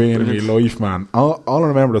I've been in my life, man. All I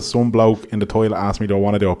remember is some bloke in the toilet asked me, "Do I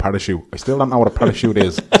want to do a parachute?" I still don't know what a parachute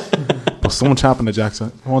is. But some chap in the jack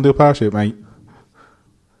said, "I want to do a parachute, mate."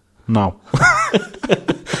 No.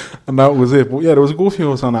 And that was it. But yeah, there was a good few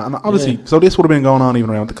of us on that. And obviously, so this would have been going on even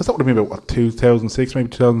around, because that would have been about, 2006, maybe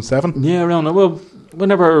 2007? Yeah, around that. Well,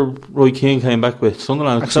 whenever Roy Keane came back with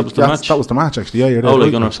Sunderland, Actually, that was the match. That was the match, actually. Yeah, you're Oh, like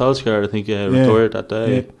right. Gunnar Solskjaer, I think, retired that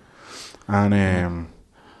day. Yeah. And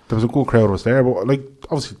there was a good crowd was there, but like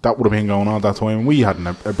obviously that would have been going on at that time. We hadn't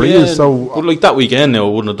a breeze, so but like that weekend, I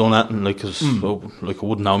wouldn't have done that, and like, cause, like I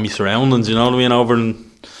wouldn't know my surroundings, you know what I mean, over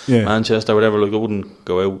in Manchester, or whatever. Like I wouldn't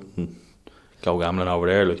go out and go gambling over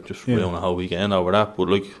there, like just ruin a whole weekend over that. But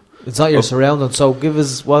like, it's not your surroundings. So give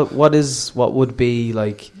us what would be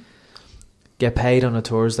like get paid on a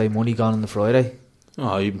Thursday, money gone on the Friday.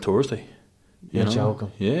 Oh, even Thursday. You're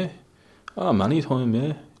joking. Yeah. Oh, many time,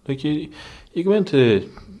 yeah. Like you go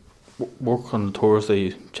into work on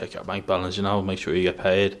Thursday, check your bank balance, you know, make sure you get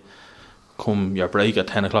paid. Come your break at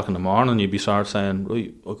 10 o'clock in the morning, you'd be sort of saying,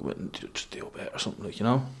 right, I'll go in and just do a bit or something, like, you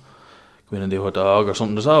know. Go in and do a dog or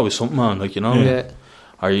something. There's always something on, like, you know. Yeah.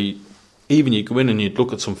 Or even you go in and you'd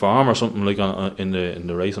look at some farm or something, like in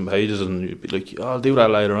the racing pages, and you'd be like, oh, I'll do that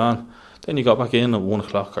later on. Then you got back in at 1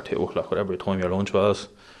 o'clock or 2 o'clock, whatever time your lunch was.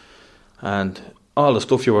 And all the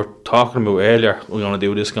stuff you were talking about earlier, we're going to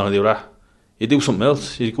do this, going to do that. You do something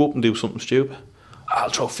else. You go up and do something stupid.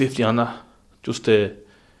 I'll throw 50 on that just to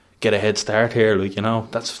get a head start here, like, you know.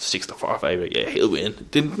 That's 6-4 favourite. Yeah, he'll win.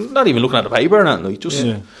 Not even looking at the paper or anything,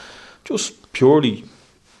 like, just purely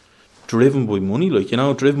driven by money, like, you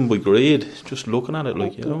know, driven by greed. Just looking at it,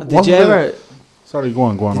 like, you know. Did you ever? Sorry, go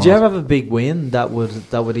on. Did you ever have a big win that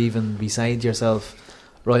would even be saying to yourself,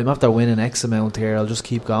 right, I'm after winning X amount here, I'll just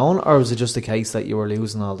keep going? Or was it just a case that you were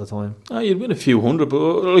losing all the time? Oh, you'd win a few hundred, but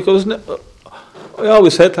like I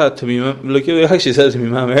always said that to me, like I actually said to me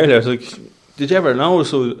mum earlier, I was like, did you ever know?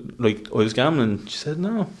 So like I was gambling. She said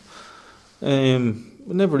no.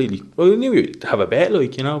 We never really. Well, I knew you'd have a bet,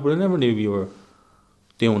 like, you know, but I never knew you were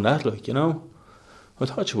doing that, like, you know. I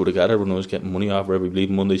thought you would have got it when I was getting money off every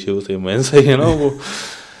bleeding Monday, Tuesday, and Wednesday, you know.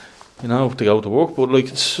 But, you know, to go to work, but like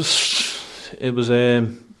it's just, it was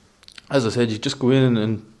as I said, you just go in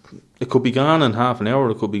and it could be gone in half an hour.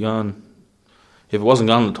 It could be gone. If it wasn't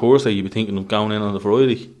gone on the Thursday, you'd be thinking of going in on the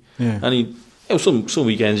Friday. Yeah. And some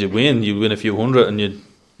weekends you win a few hundred, and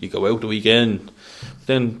you go out the weekend.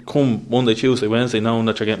 Then come Monday, Tuesday, Wednesday, knowing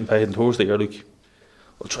that you're getting paid on Thursday, you're like,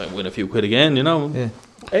 I'll try and win a few quid again, you know. Yeah.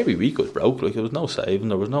 Every week was broke, like there was no saving,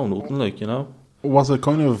 there was no nothing, like, you know. Was it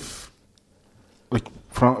kind of like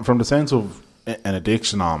from the sense of an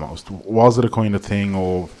addiction almost? Was it a kind of thing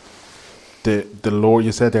of the lure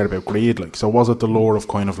you said there about greed? Like, so was it the lure of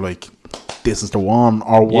kind of like this is the one,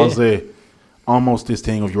 or was it almost this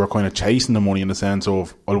thing of you were kind of chasing the money in the sense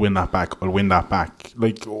of I'll win that back, I'll win that back?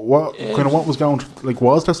 Like what kind of what was going like?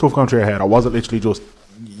 Was there stuff going through your head, or was it literally just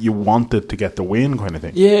you wanted to get the win kind of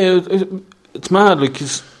thing? Yeah, it's mad, like,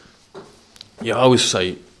 cause you always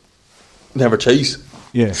say never chase.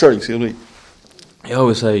 Yeah. Sorry, excuse me. You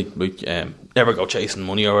always say like never go chasing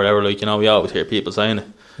money or whatever. Like, you know, we always hear people saying it.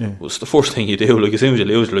 Yeah. Well, it's the first thing you do. Like, as soon as you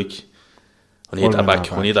lose, like, I need that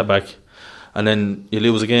back. I need that back. And then you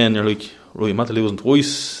lose again. You're like, right, I'm after losing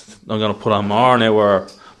twice. I'm gonna put on more now.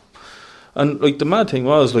 And like the mad thing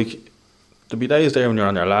was, like, there'd be days there when you're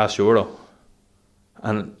on your last euro,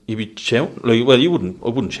 and you'd be shouting, like, well, I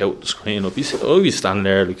wouldn't shout at the screen. I'd be standing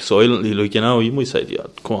there, like, silently, like, you know, you might say, yeah,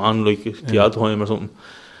 come on, like, the odd time or something.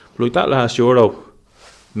 But, like, that last euro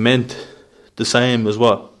meant the same as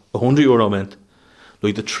what €100 meant.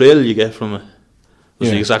 Like, the thrill you get from it was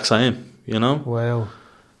the exact same, you know? Wow.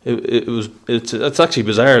 It's actually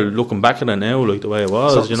bizarre looking back at it now, like, the way it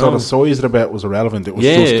was, you know? So the size of the bet was irrelevant. It was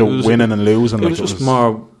just the winning and losing. It was just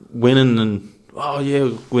more winning and, oh yeah,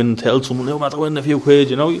 win and tell someone, no matter winning a few quid,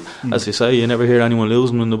 you know. As they say, you never hear anyone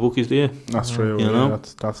losing in the bookies, do you? That's true. You know,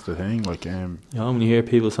 that's the thing. Like, you know, when you hear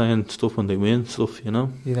people saying stuff when they win, stuff, you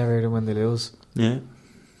know. You never hear them when they lose. Yeah,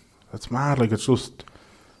 it's mad. Like, it's just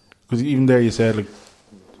because even there you said, like,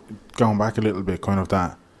 going back a little bit, kind of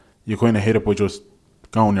that you kind of hit it by just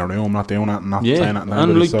going in your room, not doing that, not saying that,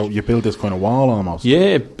 and like, so you build this kind of wall almost.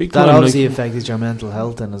 Yeah, big time. That obviously affected your mental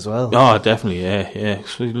health then as well. Oh, definitely, yeah.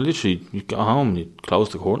 So literally, you go home, you close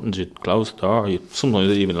the curtains, you close the door, sometimes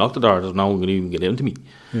you even lock the door, there's no one can even get into me.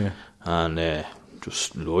 Yeah. And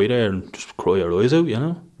just lie there and just cry your eyes out, you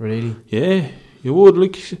know. Really? Yeah, you would.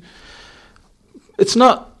 Like, it's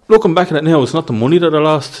not, looking back at it now, it's not the money that I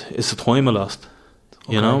lost, it's the time I lost,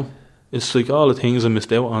 you know. It's like all the things I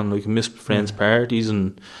missed out on, like missed friends' parties,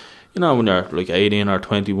 and you know, when you're like 18 or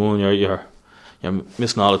 21, you're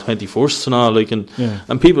missing all the 21sts and all, like,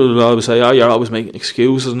 and people will always say, oh, you're always making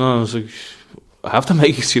excuses and all. I was like, I have to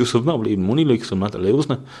make excuses. I'm not bleeding money, like, so I'm not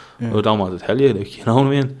losing it. Yeah. I don't want to tell you, like, you know what I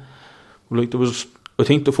mean? But, like, there was, I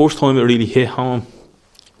think the first time it really hit home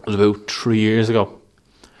was about 3 years ago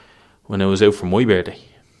when I was out for my birthday,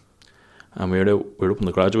 and we were up in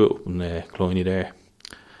the Graduate up in Clooney there.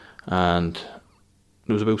 and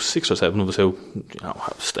there was about 6 or 7 of us who,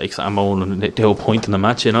 have stakes ammo and they were pointing the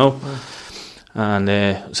match, And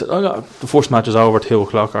I said, the first match is over 2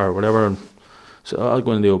 o'clock or whatever, and so I'll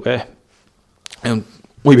go and do a bet. And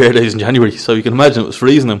my birthday is in January, so you can imagine it was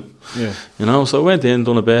freezing them. Yeah. So I went in,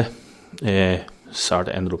 done a bet, sort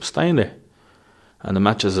of ended up staying there. And the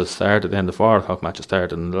matches had started, then the 4 o'clock matches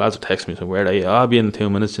started, and the lads would text me saying, where are you? I'll be in 2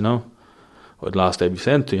 minutes, I'd last I'd be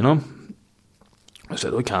sent to, I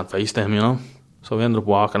said, I can't face them, So we ended up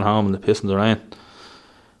walking home in the pissing rain,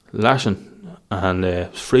 lashing, and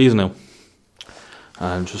it was freezing out.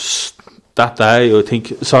 And just that day, I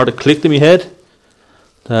think it sort of clicked in my head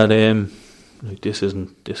that this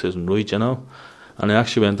isn't right, And I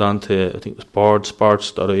actually went on to, I think it was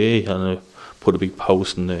boardsports.ie, and I put a big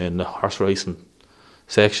post in the horse racing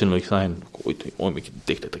section, saying, I think I'm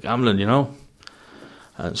addicted to gambling,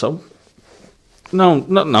 And so, not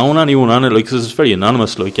knowing anyone on it, because it's very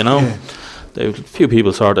anonymous, Yeah. There were a few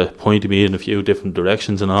people sort of pointed me in a few different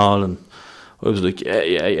directions and all, and I was like,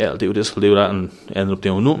 yeah, I'll do this, I'll do that, and ended up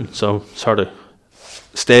doing nothing. So sort of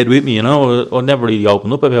stayed with me, I never really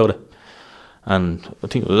opened up about it. And I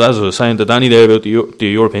think it was, as I was saying to Danny there about the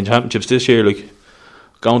European Championships this year,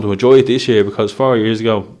 going to enjoy it this year, because 4 years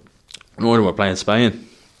ago, Northern were playing Spain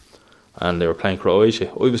and they were playing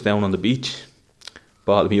Croatia. I was down on the beach,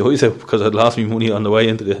 bawling my eyes out because I'd lost my money on the way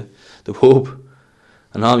into the pub,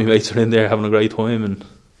 and all my mates were in there having a great time, and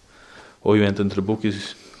I went into the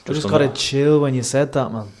bookies. I just got a chill when you said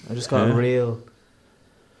that, man. I just got a real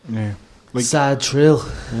sad thrill.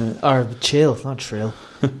 Or chill, not thrill.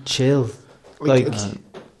 Chill.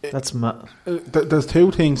 That's there's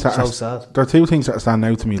 2 things that so sad. There are 2 things that stand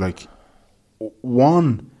out to me.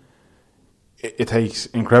 One, it takes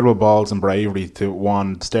incredible balls and bravery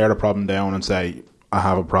to stare a problem down and say, I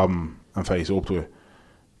have a problem, and face up to it,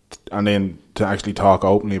 and then to actually talk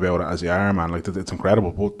openly about it as you are, man. It's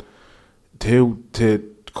incredible. But to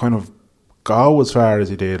kind of go as far as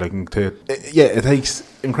he did, it takes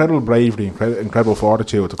incredible bravery, incredible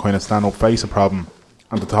fortitude to kind of stand up, face a problem,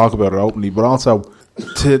 and to talk about it openly, but also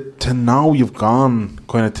to know you've gone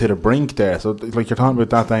kind of to the brink there. So you're talking about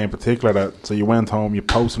that day in particular, so you went home, you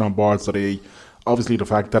posted on boards that obviously the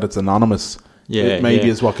fact that it's anonymous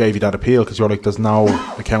is what gave you that appeal, because you're like, there's no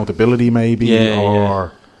accountability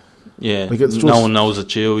it's just, no one knows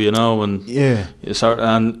it's you, and you start,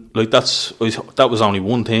 and that was only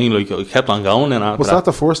one thing. I kept on going. And was that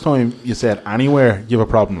the first time you said anywhere you have a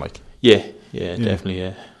problem? Yeah, definitely,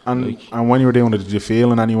 yeah. And when you were doing it, did you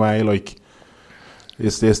feel in any way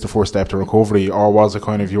is this the first step to recovery, or was it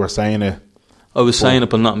kind of you were saying it? I was saying it,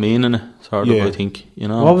 but not meaning it. Sort of, I think,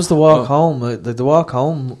 What was the walk home? The walk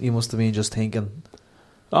home, you must have been just thinking.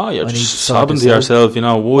 Oh, you're just sobbing to yourself,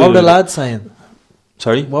 What were the lads saying?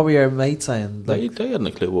 Sorry? What were your mates saying? They hadn't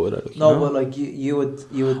a clue what it. But you would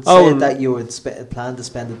say that you would plan to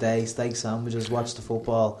spend a day, steak sandwiches, watch the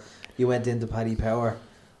football. You went into Paddy Power.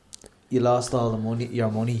 You lost all your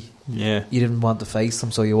money. Yeah. You didn't want to face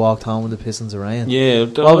them, so you walked home with the pissings around. Yeah.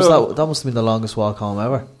 What was that? That must have been the longest walk home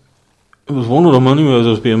ever. It was one of them anyway. There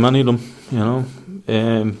was being many of them,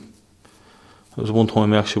 There was one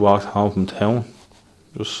time I actually walked home from town,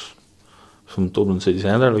 just from Dublin city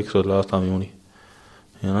centre, so I'd lost all my money.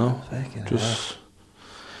 That's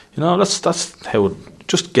how it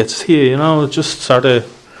just gets here, it just sort of,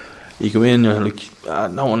 you go in, you're like,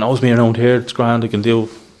 no one knows me around here, it's grand, I can do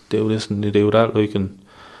this and do that, and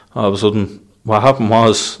all of a sudden, what happened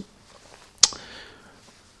was,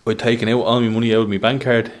 I'd taken out all my money out of my bank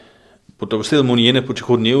card, but there was still money in it, but you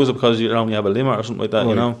couldn't use it because you only have a limit or something like that,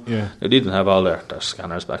 Yeah. They didn't have all their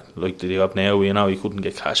scanners back, like they have now, you couldn't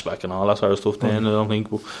get cash back and all that sort of stuff then, I don't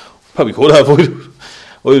think, but probably could have.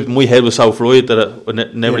 My head was so fried that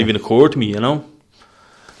it never even occurred to me,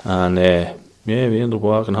 And we ended up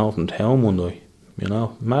walking home from town one day,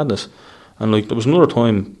 madness. And there was another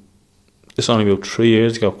time, this only about 3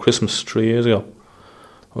 years ago, Christmas 3 years ago,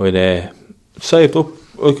 I'd saved up.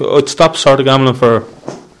 I'd stopped sort of gambling for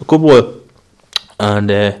a good while,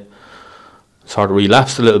 and sort of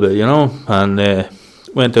relapsed a little bit, and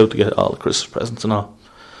went out to get all the Christmas presents and all,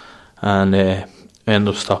 and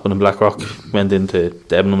ended up stopping in Blackrock, went into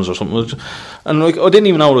Debenhams or something, and I didn't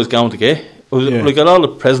even know what I was going to get. I was I got all the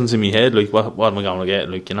presents in my head, what am I going to get,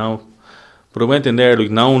 But I went in there,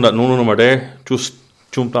 knowing that none of them were there, just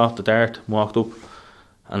jumped off the dart, walked up,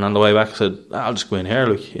 and on the way back I said, I'll just go in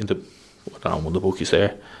here, into, I don't know, one of the bookies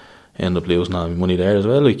there, ended up losing all my money there as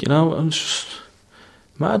well, and it's just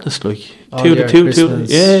madness,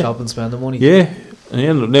 Christmas shop and spend the money. Yeah,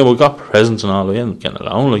 and then we got presents and all, we ended up getting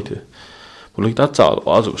a loan, but that's all it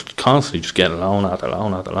was constantly just getting a loan after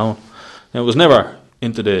loan after loan. Now, it was never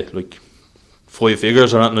into the like 5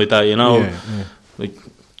 figures or anything like that, you know. Like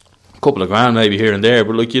a couple of grand maybe here and there,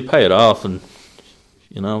 but like you'd pay it off, and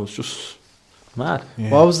you know, it's just mad.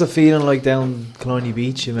 What was the feeling like down Killiney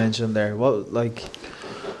Beach you mentioned there? What, like,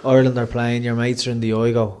 Ireland are playing, your mates are in the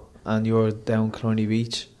Oigo and you're down Killiney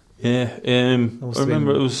Beach? Yeah, I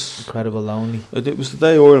remember it was incredible lonely. It was the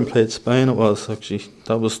day Ireland played Spain. It was actually it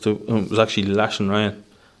was actually lashing rain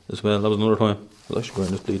as well. That was another time. I was actually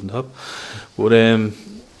wearing this bleeding top, but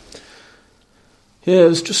yeah, it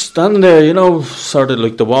was just standing there, you know, sort of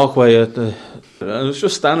like the walkway at the. I was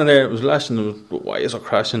just standing there. It was lashing. The wires are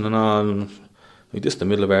crashing and all. And like this, the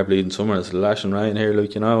middle of our bleeding summer. It's lashing rain here,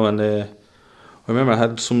 like, you know. And I remember I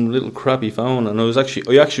had some little crappy phone, and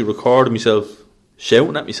I actually recorded myself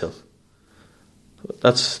shouting at myself.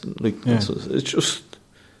 That's like it's just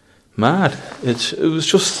mad. It was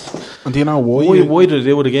just. And do you know why? Why do they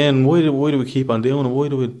do it again? Why do we keep on doing it? Why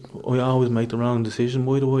do we always make the wrong decision?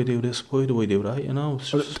 Why do I do this? Why do I do that? You know. It's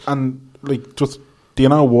just, and like, just do you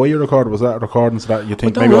know why you recorded? Was that a recording so that you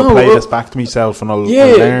think maybe I'll play this back to myself and I'll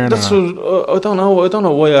learn? That's what, I don't know. I don't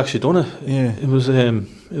know why I actually done it. Yeah, it was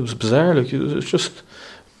bizarre. Like, it was just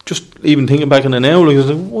even thinking back in the now, like, I was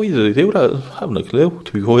like, why did I do that? I haven't a clue,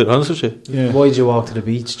 to be quite honest with you. Yeah. Why did you walk to the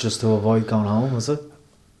beach? Just to avoid going home, was it?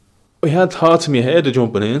 I had thoughts in my head of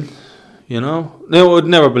jumping in, you know. Now, I'd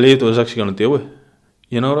never believed I was actually going to do it,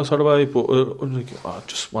 you know, that sort of way. But I was like, I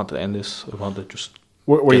just wanted to end this. I wanted to just.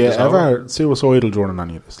 Were you ever suicidal during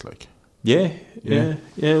any of this? Like, yeah.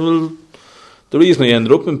 Well, the reason I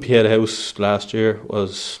ended up in Peterhouse last year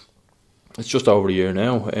was it's just over a year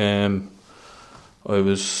now. I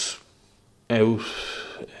was out.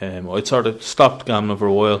 I'd sort of stopped gambling for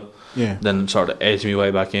a while. Yeah. Then sort of edged my way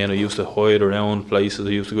back in. I used to hide around places. I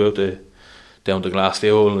used to go out down to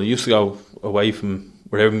Glassdale, and I used to go away from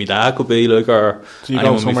wherever my dad could be, like, or so you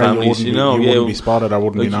go somewhere you wouldn't be spotted or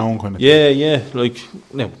wouldn't be known, kind of. Yeah. Like, you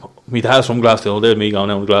know, my dad's from Glassdale. There's me going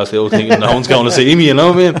down to Glassdale thinking no one's going to see me, you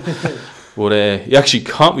know what I mean? But he actually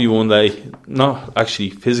caught me one day, not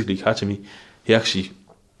actually physically catching me. He actually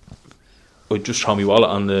would just throw my wallet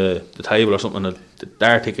on the table or something, and the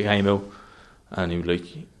dart ticket came out, and he was like,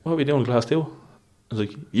 "What are we doing, Glassdale?" I was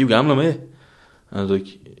like, "You gambling, mate?" And I was like,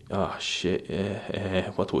 "Oh shit, yeah,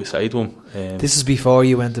 what do I say to him?" This is before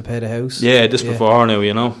you went to pay the house? Yeah, before now,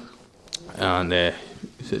 you know. And he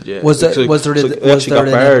said, "Yeah." Was there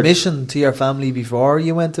an admission to your family before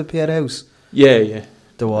you went to pay the house? Yeah.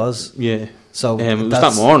 There was? Yeah. So it was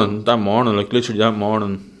that morning, like literally that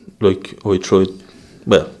morning, like I tried,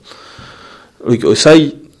 well, like I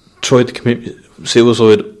say, tried to commit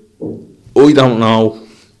suicide. I don't know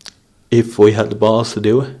if I had the balls to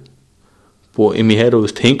do it, but in my head I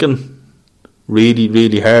was thinking really,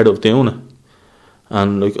 really hard of doing it.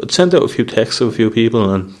 And like I'd sent out a few texts to a few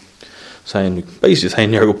people and basically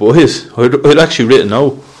saying there goodbyes. I'd actually written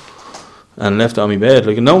out and left it on my bed.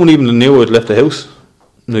 Like, no one even knew I'd left the house.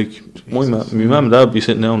 Like, my mum and dad would be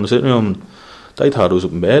sitting down in the sitting room, and they thought I was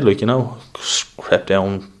up in bed, like, you know, crept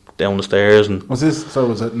down the stairs. And was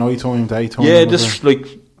it night time, daytime? Yeah, this like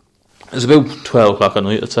it was about 12 o'clock at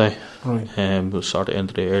night, I'd say. Right. It was sort of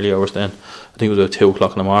into the early hours then. I think it was about 2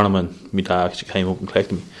 o'clock in the morning when my dad actually came up and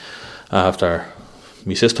collected me after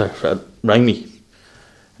my sister rang me.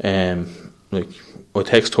 Like, I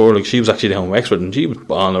texted her, like, she was actually down in Wexford, and she was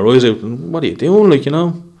bawling her eyes out, and what are you doing, like, you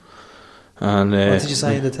know? And what did you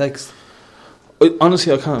say in the text?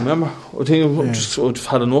 Honestly, I can't remember. I think I've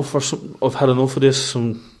had enough, or something. I've had enough of this,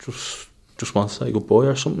 and just want to say goodbye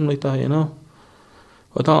or something like that, you know.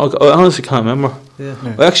 I honestly can't remember. Yeah.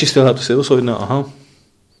 I actually still have the suicide note at home,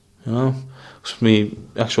 you know. Because my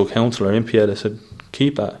actual counsellor in Pierre, they said,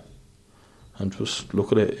 keep that and just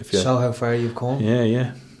look at it. If you show how far you've come.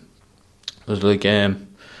 Yeah. It was like,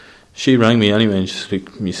 she rang me anyway, and she's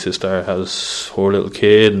like, my sister has her little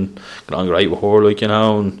kid and got on great with her, like, you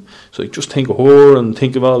know. And so, like, just think of her and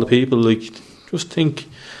think of all the people, like, just think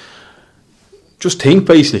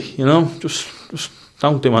basically, you know. Just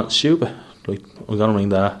don't do anything stupid. Like, I'm gonna ring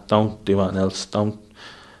that. Don't do anything else. Don't,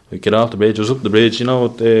 like, get off the bridge. I was up the bridge, you know,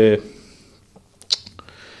 at the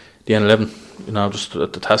N11. You know, just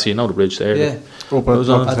at the Tassie, you know, the bridge there. Yeah. At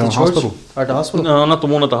the hospital? Or the hospital? No, not the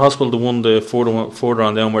one at the hospital. The one further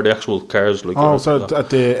on down where the actual cars. Like, so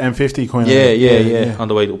at the M50 kind of. Yeah. On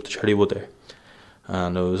the way up to Cherrywood there,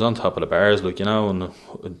 and I was on top of the bars, like, you know, and I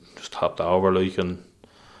just hopped over, like, and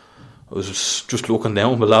I was just looking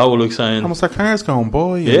down below, like, saying, and was there cars going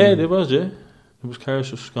by? Yeah, there was. Yeah, there was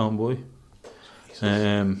cars just going by.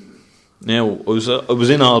 Now I was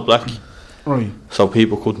in all black, right? So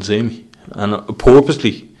people couldn't see me. And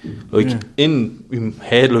purposely, like, in my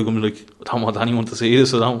head, like, I'm like, I don't want anyone to see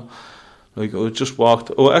this. I don't Like, I just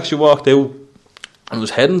walked out, and I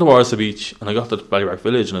was heading towards the beach, and I got to Ballyrack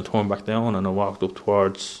Village, and I turned back down, and I walked up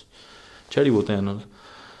towards Cherrywood then.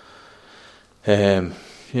 And,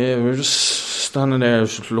 we were just standing there,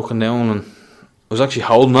 just looking down, and I was actually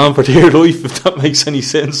holding on for dear life, if that makes any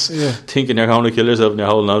sense. Yeah. Thinking you're going to kill yourself and you're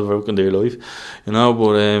holding on for fucking dear life, you know.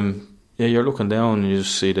 But you're looking down, and you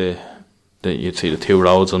just see you'd see the two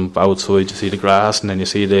roads on both sides. You see the grass, and then you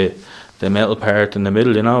see the metal part in the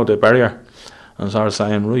middle, you know, the barrier. And I started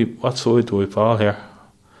saying, right, what side do we fall here?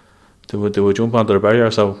 Do we jump onto the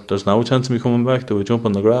barrier, so there's no chance of me coming back? Do we jump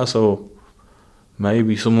on the grass, so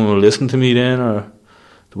maybe someone will listen to me then? Or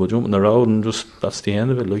do we jump on the road and just, that's the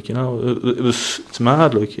end of it? Like, you know, it's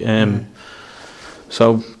mad, like.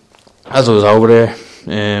 So, as I was over there,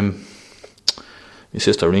 my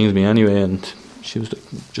sister rings me anyway, and she was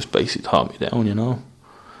just basically taught me down, you know.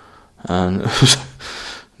 And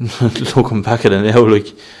looking back at it now, like,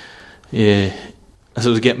 yeah, as I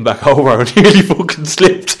was getting back over, I nearly fucking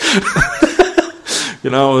slipped. You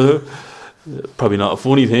know, probably not a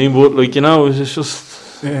funny thing, but, like, you know, it's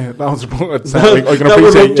just... Yeah, that was... I can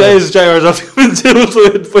appreciate... Jay's I've been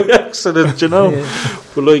suicide by accident, you know. Yeah.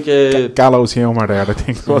 But, like... gallows humour there, I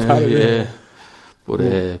think. But,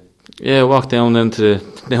 walked down then to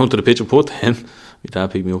the pitch and putt then. My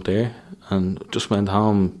dad picked me up there, and just went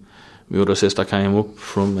home. My other sister came up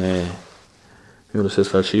from... my other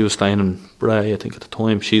sister, she was staying in Bray, I think, at the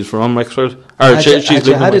time. She's from Wexford. Had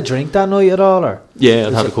you had a drink that night at all, or? Yeah,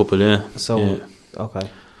 I'd had a couple, yeah. So, yeah. Okay.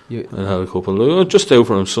 I'd had a couple. Just out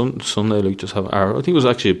for Sunday, like, just have... I think it was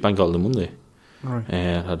actually Bank Holiday Monday. Right.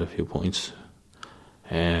 I had a few points.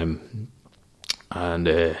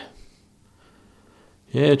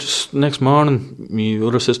 Just next morning, my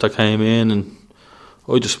other sister came in, and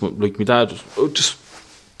I just, like, my dad just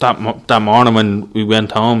that morning when we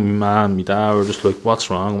went home, my mum and my dad were just like, what's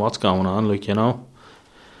wrong, what's going on, like, you know.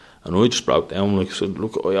 And I just broke down, like, said,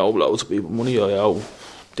 look, I owe loads of people money, I owe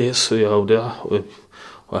this, I owe that,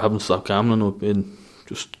 I haven't stopped gambling, I've been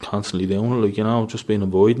just constantly doing it, like, you know, just been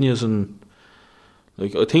avoiding you. And,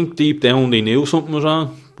 like, I think deep down they knew something was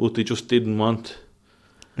wrong, but they just didn't want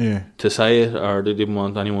to say it, or they didn't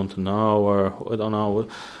want anyone to know, or I don't know.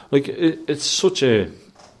 Like, it's such a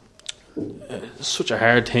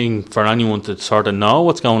hard thing for anyone to sort of know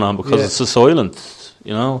what's going on, because it's so silent,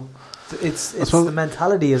 you know. It's the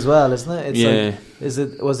mentality as well, isn't it? It's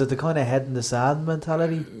like, was it the kind of head in the sand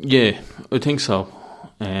mentality? Yeah, I think so.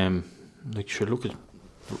 Like, sure, look at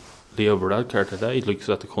Leo Varadkar today. Like, he's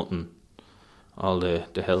at the cutting all the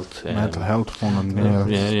health, mental health fund,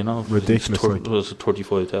 you know, ridiculous. Was it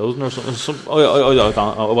 35,000 or something?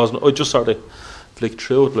 I wasn't. I just sort of flicked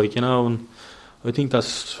through it, like, you know, and I think that's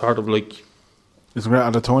sort of like... It's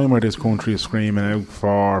at a time where this country is screaming out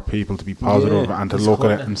for people to be positive and to look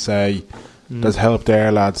at it and say, there's help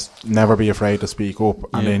there, lads, never be afraid to speak up,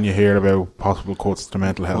 and then you hear about possible cuts to the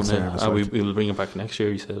mental health service. We will bring it back next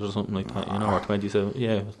year, he says, or something like that, you know, or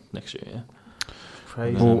 27, next year,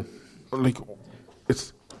 Crazy. But, like,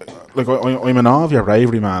 it's... Like, I'm in awe of your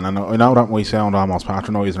bravery, man, and I know that might sound almost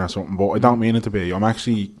patronising or something, but I don't mean it to be. I'm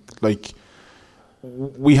actually, like...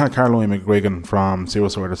 We had Caroline McGuigan from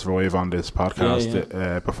Suicide to Survive on this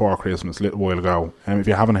podcast before Christmas, a little while ago. If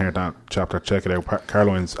you haven't heard that chapter, check it out.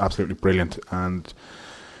 Caroline's absolutely brilliant, and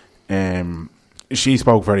she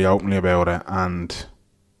spoke very openly about it. And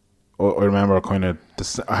I remember I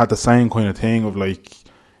had the same kind of thing of, like,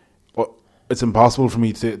 it's impossible for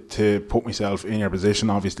me to put myself in your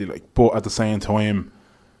position, obviously, like, but at the same time,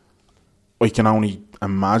 I can only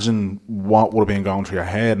imagine what would have been going through your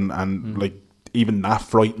head, and like, even that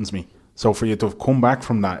frightens me. So for you to have come back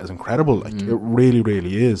from that is incredible. Like, it really,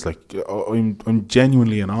 really is. Like, I'm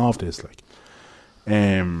genuinely in awe of this. Like,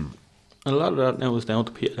 a lot of that now is down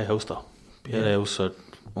to Peter House, though. Peter House are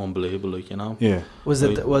unbelievable, like, you know. Yeah. Was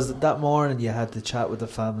it that morning you had the chat with the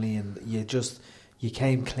family and you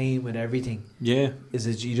came clean with everything? Yeah. Is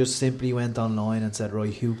it you just simply went online and said,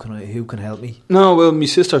 right, who can help me? No, well, my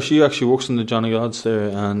sister, she actually works in the Johnny Gods there,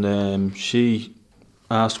 and she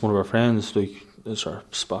asked one of her friends, like, is there a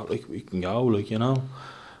spot, like, we can go, like, you know,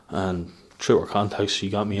 and through her contacts she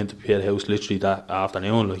got me into Peter House literally that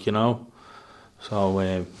afternoon, like, you know.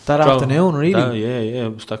 So that afternoon, really? Yeah,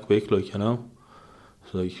 it was that quick, like, you know.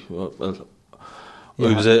 So, like, well,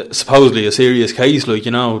 it was supposedly a serious case, like,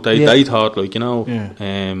 you know. They thought, like, you know.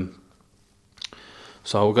 Yeah.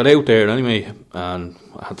 So we got out there anyway, and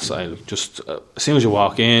I had to say, like, just as soon as you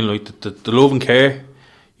walk in, like, the love and care.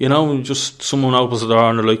 You know, just someone opens the door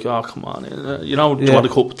and they're like, oh, come on in. You know, do you want a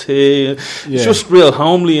cup of tea? It's just real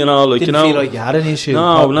homely and all. Like, Didn't you know, feel like you had an issue.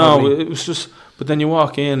 No, it was just... But then you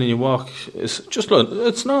walk in and it's just like,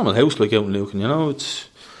 it's a normal house like out in Lucan, you know, it's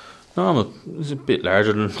normal. It's a bit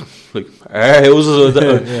larger than like our houses,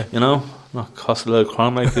 Yeah. you know, not Castle of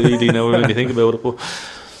Cormac really now when you think about it, but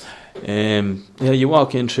yeah, you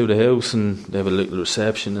walk in through the house and they have a little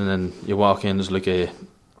reception, and then you walk in, there's like a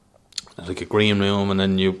green room, and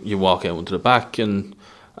then you walk out into the back, and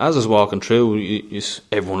as it's walking through,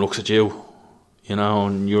 everyone looks at you, you know,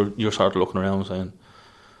 and you're sort of looking around saying,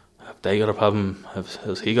 have they got a problem?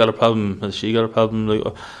 Has he got a problem? Has she got a problem?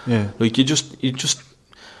 Like you just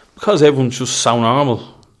because everyone's just so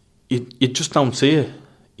normal, you just don't see it,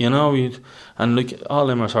 you know. And like all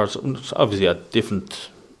them are sorts of, obviously had different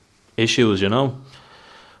issues, you know.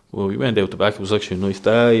 Well, we went out the back. It was actually a nice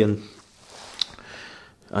day, and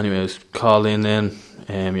anyway, I was called in then.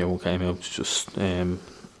 Everyone came out. Just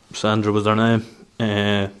Sandra was their name.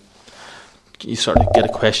 You sort of get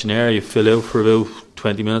a questionnaire you fill out for about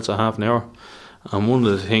 20 minutes or half an hour, and one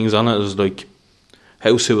of the things on it is like,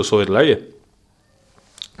 how suicidal are you?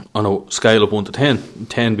 On a scale of 1 to 10,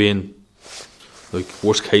 10 being like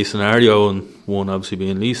worst case scenario, and 1 obviously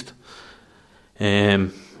being least.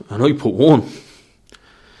 And I put 1,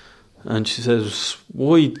 and she says,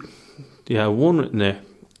 "Why do you have 1 written there?"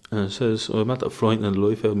 And it says, "I'm at that frightening the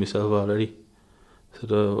life out of myself already." I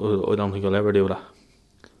said, I don't think I'll ever do that.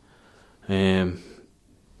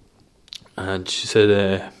 And she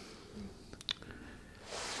said,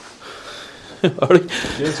 alright.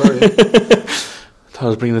 Yeah, sorry. I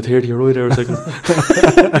was bringing the 30-year-old there a second.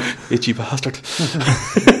 Itchy bastard.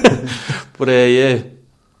 But yeah,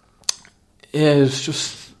 it's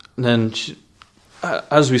just, and then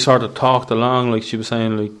as we sort of talked along, like she was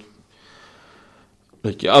saying,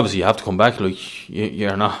 like obviously you have to come back, like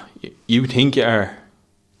you're not, you think your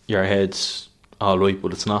head's all right,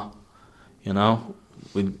 but it's not, you know.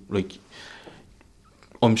 Like,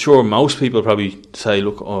 I'm sure most people probably say,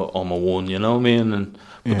 look, I'm a 1, you know what I mean?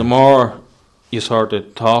 But the more you sort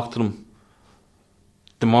of talk to them,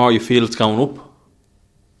 the more you feel it's going up.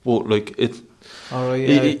 But like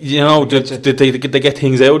you know, they get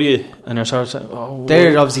things out of you, and they're sort of saying, "Oh."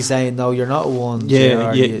 They're obviously saying, "No, you're not a 1."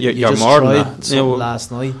 Yeah, you're just more than that. You know,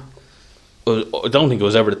 last night. I don't think it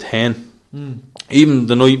was ever a 10. Even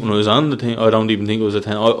the night when I was on the thing, I don't even think it was a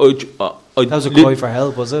 10. That was a cry for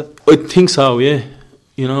help, was it? I think so, yeah.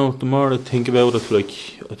 You know, the more I think about it, like,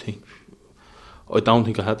 I don't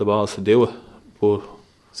think I had the balls to do it. But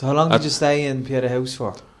so how long did you stay in Pieta House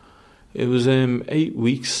for? It was 8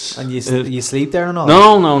 weeks. And you sleep there or not?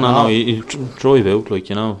 No. You drive out, like,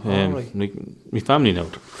 you know. Right. Like, my family now,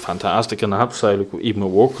 fantastic, and I have to say, like, even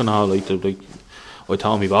with work and all, like, I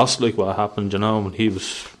told my boss, like, what happened, you know, and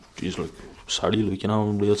he's like, sorry, like, you know,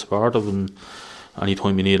 I'm real supportive, and any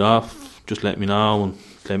time you need off, just let me know, and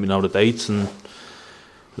let me know the dates, and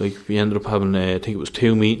like, we ended up having, I think it was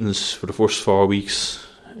 2 meetings for the first 4 weeks.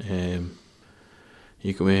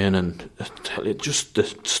 You go in and tell you just the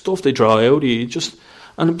stuff they draw out of you,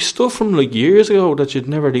 and it'd be stuff from like years ago that you'd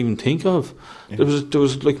never even think of. Yeah. There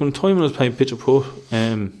was like one time when I was playing pitch and putt,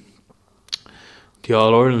 the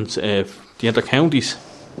All Irelands, the inter-counties,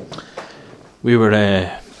 we were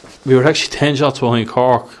actually 10 shots behind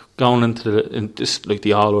Cork going into this, like,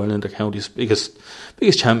 the All Ireland inter-counties, biggest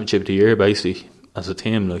championship of the year basically as a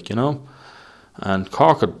team, like, you know. And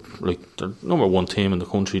Cork had, like, the number 1 team in the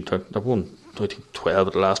country. They've won, I think, 12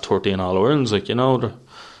 of the last 13 All Irelands, like, you know. They're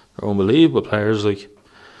unbelievable players, like.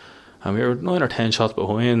 And we were 9 or 10 shots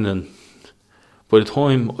behind, and by the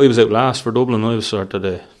time I was out last for Dublin, I was sort of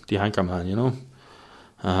the anchor man, you know.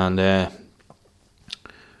 And I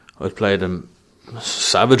played a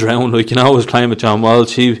savage round, like, you know. I was playing with John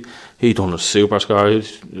Walsh. He done a super score. I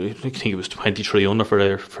think it was 23 under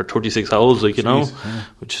for 36 holes, like, you know. Yeah.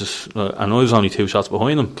 Which is, and I was only 2 shots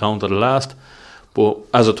behind him, going to the last. But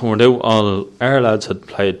as it turned out, all our lads had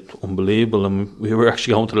played unbelievable, and we were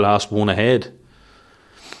actually going to the last 1 ahead.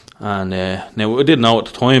 And now, I didn't know at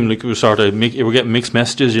the time, like, we were sort of you were getting mixed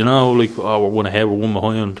messages, you know, like, oh, we're 1 ahead, we're 1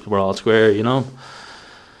 behind, we're all square, you know.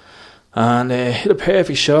 And hit a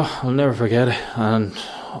perfect shot, I'll never forget it. And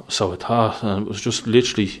so I thought, and it was just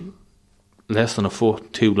literally less than a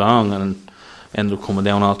foot too long, and ended up coming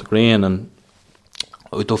down off the green, and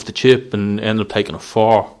I duffed the chip and ended up taking a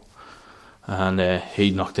 4. And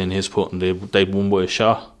he knocked in his putt, and they'd won by a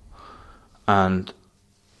shot. And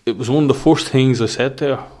it was one of the first things I said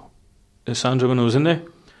to her, Sandra, when I was in there.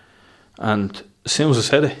 And as soon as I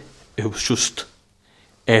said it, it was just,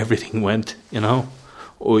 everything went, you know.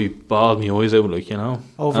 I bawled my eyes out, like, you know.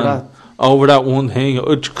 Over that one thing,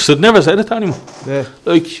 because I'd never said it to anyone. Yeah.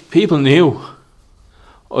 Like, people knew.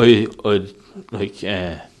 I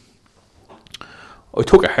I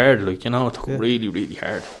took it hard, like, you know, I took it really, really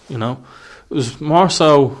hard, you know. It was more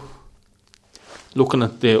so looking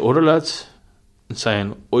at the other lads and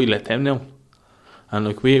saying, I let them down. And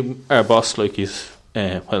like our boss, like he's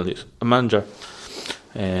a manager,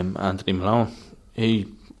 Anthony Malone. He,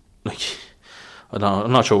 like,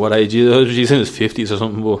 I'm not sure what age he is. He's in his 50s or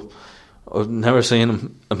something, but I've never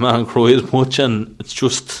seen a man cry as much, and it's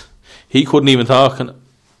just, he couldn't even talk, and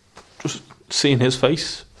just seeing his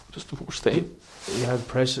face, just the worst thing. You had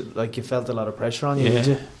pressure, like you felt a lot of pressure on you, Yeah. did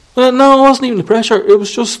you? Well, no, it wasn't even the pressure. It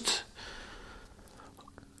was just,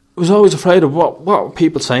 I was always afraid of what were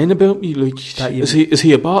people saying about me. Like, is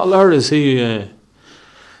he a bottler? Is he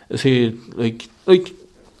like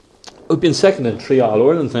I've been second in 3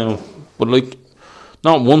 All-Irelands now, but like,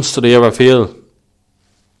 not once did I ever feel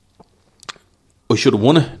I should have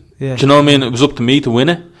won it. Yeah. Do you know what I mean? It was up to me to win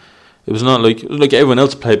it. It was not like everyone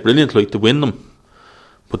else played brilliant, like, to win them.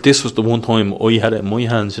 But this was the one time I had it in my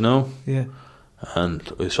hands, you know? Yeah. And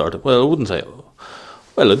I sort of, well, I wouldn't say,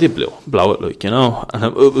 well, I did blow it, like, you know? And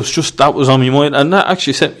it was just, that was on my mind. And that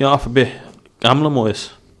actually set me off a bit,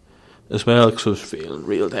 gambling-wise, as well, because I was feeling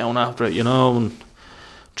real down after it, you know? And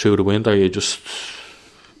through the winter, you just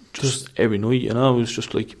every night, you know? It was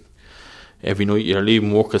just like, every night you're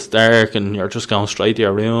leaving work, it's dark, and you're just going straight to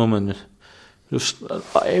your room, and just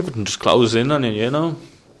everything just closes in on you, you know?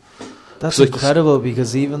 That's like incredible,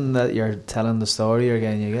 because even that you're telling the story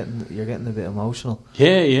again, you're getting a bit emotional.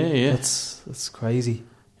 Yeah. That's crazy.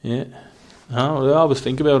 Yeah. No, I always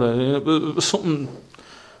think about it. It was something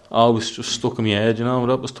always just stuck in my head, you know.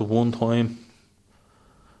 That was the one time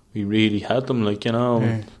we really had them, like, you know.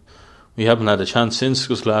 Yeah. We haven't had a chance since,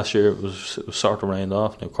 because last year it was sort of rained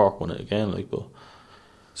off. Now Cork won it again, like, but.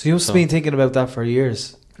 So you must have been thinking about that for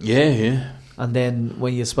years. Yeah. And then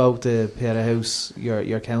when you spoke to Peterhouse,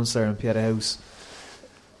 your counsellor in Peterhouse,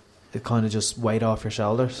 it kind of just weighed off your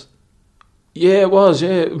shoulders. Yeah, it was,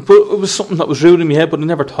 yeah. But it was something that was rooted in my head, but I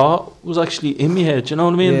never thought was actually in my head, you know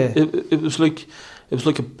what I mean? Yeah. It was like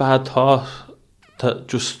a bad thought that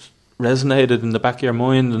just resonated in the back of your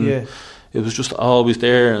mind, and it was just always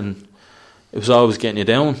there, and it was always getting you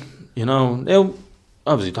down, you know. Now,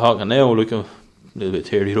 obviously talking now, like, a little bit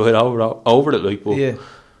teary right over it, like, but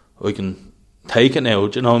I can take it now,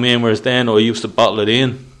 do you know what I mean? Whereas then I used to bottle it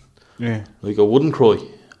in. Yeah. Like, I wouldn't cry,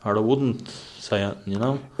 or I wouldn't say it, you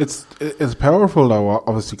know? It's powerful though,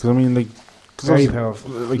 obviously, because I mean, like, Very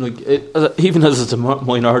powerful. Like even as it's a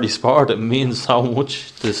minority sport, it means so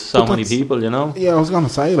much to so many people, you know? Yeah, I was going to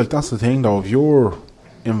say, like, that's the thing though, if you're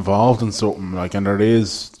involved in something, like, and there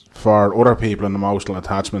is, for other people, an emotional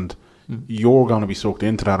attachment, you're going to be sucked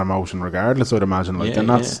into that emotion regardless, I'd imagine, like, and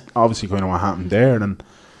that's obviously kind of what happened there, and,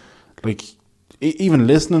 like, even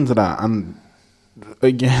listening to that, and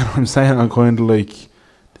again, I'm saying, I'm kind of like,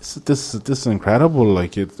 this is incredible,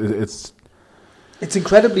 like, it's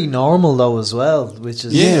incredibly normal though as well, which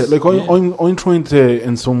is I'm trying to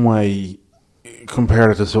in some way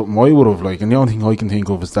compare it to something I would have, like, and the only thing I can think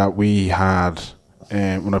of is that we had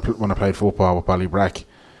when I played football with Ballybrack,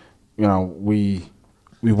 you know, we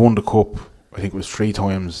won the cup, I think it was 3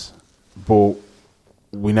 times, but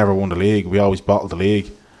we never won the league. We always bottled the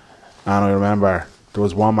league. And I remember there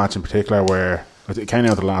was one match in particular where it came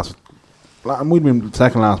out the last, it might have been the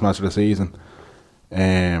second last match of the season,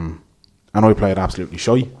 and I played absolutely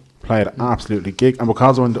shy, played absolutely gig, and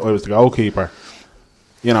because I was the goalkeeper,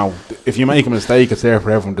 you know, if you make a mistake, it's there for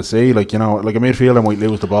everyone to see. Like, you know, like a midfielder might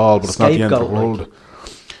lose the ball, but it's not the end of the world.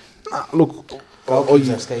 Look, can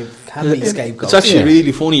be scapegoats. It's actually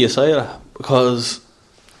really funny you say that, because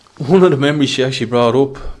one of the memories she actually brought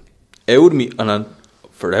up out of me, and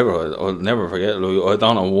forever, I'll never forget. Like, I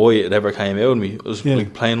don't know why it ever came out of me. It was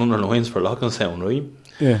like playing under nines for Lockingstown, right?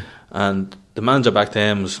 Yeah. And the manager back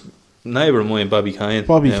then was a neighbour of mine, Bobby Kane.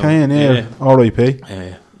 R.I.P.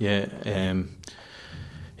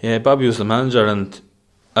 Yeah, Bobby was the manager, and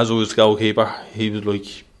as I was the goalkeeper, he was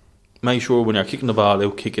like, make sure when you're kicking the ball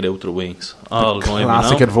out, kick it out to the wings. All the time,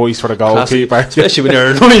 classic, you know? Advice for the goalkeeper. Especially when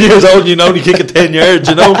you're 9 years old, you know, you kick it 10 yards,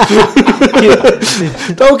 you know.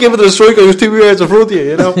 Don't give it to the striker who's 2 yards in front of you,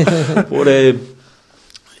 you know. But,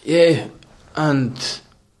 yeah, and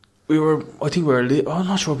I'm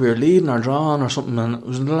not sure if we were leading or drawing or something, and it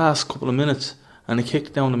was in the last couple of minutes, and he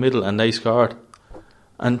kicked down the middle, and they scored.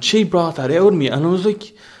 And she brought that out of me, and I was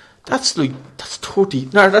like, that's 20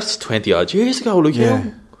 odd years ago, like,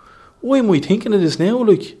 why am I thinking of this now,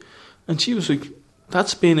 like? And she was like,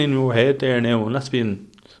 that's been in your head there now, and that's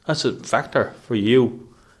a factor for you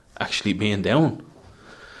actually being down.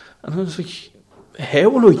 And I was like,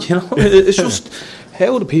 how, like, you know, it's just,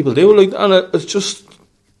 how do people do it, like, and it's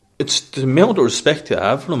it's the amount of respect you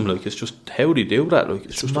have for them. Like, it's just how they do that. Like,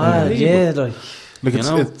 it's just mad, unbelievable. like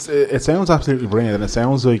it sounds absolutely brilliant, and it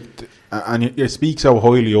sounds like, and you speak so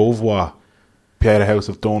highly of what Pieta House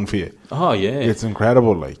have done for you. Oh yeah, it's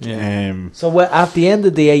incredible. Like, so at the end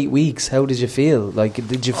of the 8 weeks, how did you feel? Like,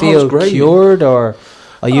 did you it feel was great. cured, or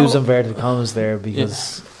I use inverted commas there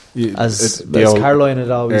because as Caroline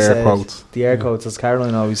had always said, the air quotes, as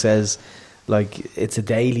Caroline always says, like, it's a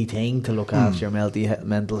daily thing to look after your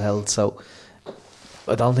mental health. So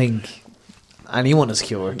I don't think anyone is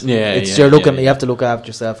cured. You have to look after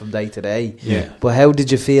yourself from day to day. Yeah. But how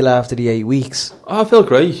did you feel after the 8 weeks? I felt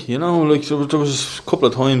great. You know, like, there was a couple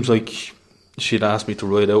of times, like, she'd ask me to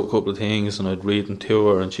write out a couple of things, and I'd read them to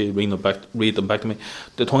her, and she'd read them back to me.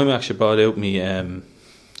 The time I actually brought out me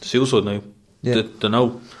suicide note, the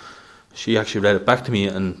note, she actually read it back to me,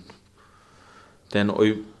 and then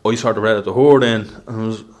I sort of read it to her then, and I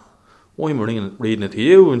was, why am I reading it to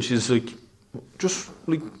you? And she's like, just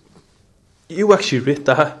like, you actually read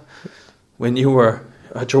that when you were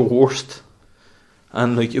at your worst.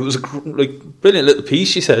 And like, it was a brilliant little piece,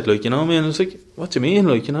 she said, like, you know what I mean? I was like, what do you mean?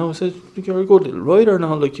 Like, you know, I said, you're a good little writer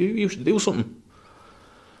now, like, you should do something.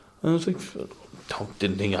 And I was like,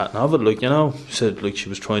 didn't think that of it, like, you know. She said, like, she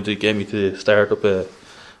was trying to get me to start up a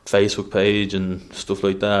Facebook page and stuff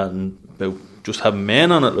like that, and about just having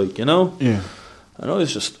men on it, like, you know. Yeah. And I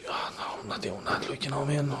was just, no, I'm not doing that, like, you know what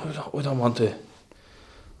I mean? I don't want to.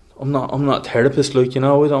 I'm not a therapist, like, you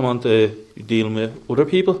know. I don't want to be dealing with other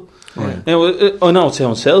people. Right. Now, I know it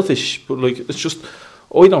sounds selfish, but like, it's just,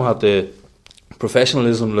 I don't have the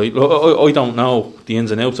professionalism. Like, I don't know the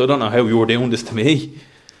ins and outs. I don't know how you're doing this to me.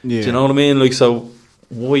 Yeah. Do you know what I mean? Like, so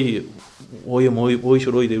why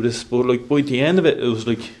should I do this? But like, by the end of it, it was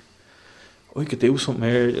like, I could do something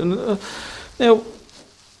here. And, now,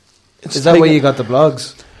 is that why you got the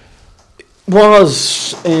blogs?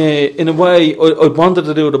 Was in a way, I wanted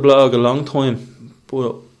to do the blog a long time,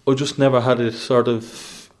 but I just never had it sort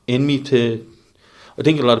of in me to. I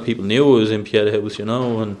think a lot of people knew I was in Pieta House, you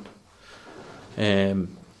know,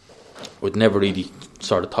 and I'd never really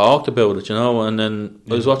sort of talked about it, you know. And then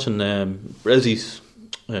I was watching Rezzy's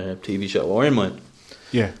TV show Iron Man,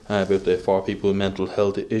 about the 4 people with mental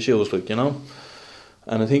health issues, like, you know.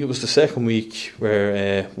 And I think it was the second week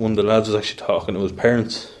where one of the lads was actually talking to his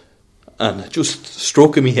parents. And it just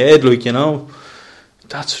struck in my head, like, you know,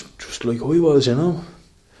 that's just like I was, you know.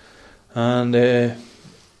 And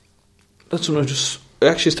that's when I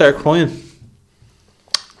actually started crying.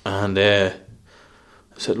 And I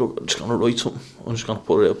said, look, I'm just going to write something. I'm just going to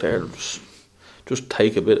put it out there. Just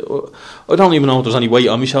take a bit. I don't even know if there's any weight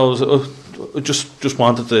on my shoulders. I just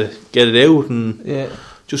wanted to get it out and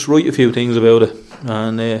just write a few things about it.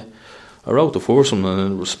 And I wrote the first one,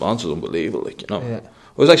 and the response was unbelievable, like, you know. Yeah.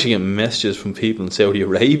 I was actually getting messages from people in Saudi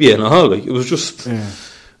Arabia and all. Like, it was just, how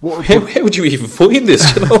would you even find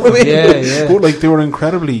this? You know what I mean? But like, they were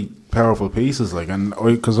incredibly powerful pieces. Like, and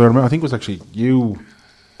because I remember, I think it was actually you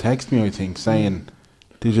text me, I think, saying,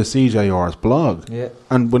 "Did you see JR's blog?" Yeah.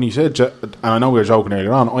 And when he said, and I know we were joking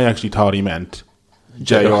earlier on, I actually thought he meant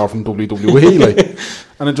JR from WWE. Like,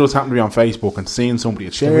 and it just happened to be on Facebook and seeing somebody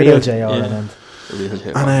had shared real it. JR,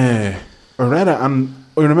 And I read it, and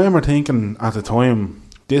I remember thinking at the time,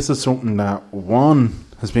 this is something that, one,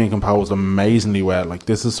 has been composed amazingly well. Like,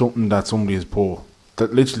 this is something that somebody has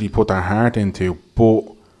literally put their heart into, but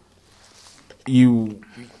you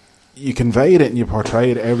conveyed it and you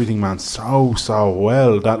portrayed everything, man, so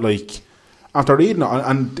well that, like, after reading it,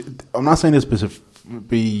 and I'm not saying this to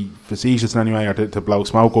be facetious in any way or to blow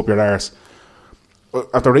smoke up your arse.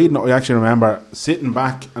 After reading it, I actually remember sitting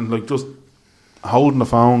back and, like, just holding the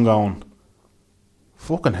phone going,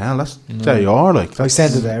 fucking hell, that's JR, like. I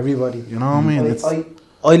sent it to everybody. You know what I mean?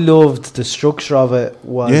 I loved the structure of it.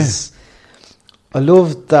 I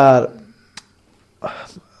loved that,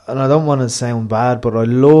 and I don't want to sound bad, but I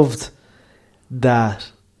loved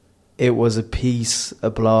that it was a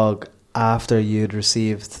blog after you'd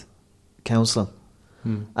received counselling,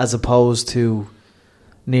 as opposed to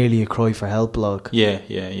nearly a cry for help blog. Yeah.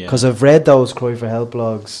 Because I've read those cry for help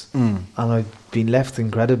blogs, and I've been left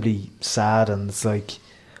incredibly sad, and it's like,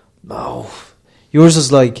 no. Yours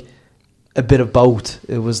is like a bit of both.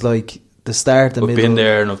 It was like the start, the middle. I've been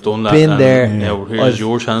there and I've done that. Been there. Now here's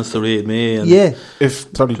your chance to read me. And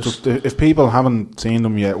if people haven't seen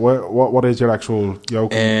them yet, what is your actual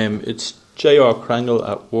yoke? It's jrkrangle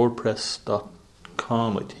at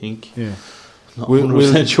wordpress.com, I think. Yeah. Not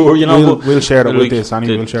 100% sure, you know. We'll share it with this.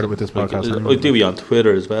 We'll share it with this podcast. I do be on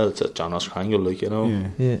Twitter as well. It's at John Oskrangle, like, you know.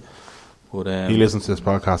 Yeah. But He listens to this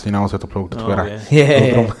podcast. He knows how to plug the Twitter. Yeah.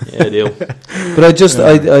 Yeah, they do. But I just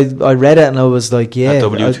I read it and I was like, yeah. At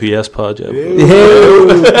WTS pod, yeah.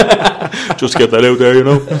 Yeah. Just get that out there, you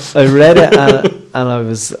know. I read it and I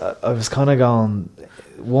was kind of going,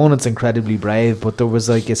 one, it's incredibly brave, but there was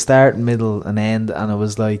like a start, middle, and end, and I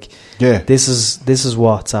was like, Yeah. this is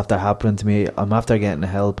what's after happening to me. I'm after getting the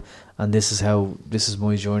help, and this is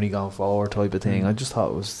my journey going forward, type of thing. I just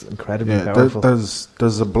thought it was incredibly powerful.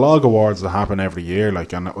 There's a blog awards that happen every year,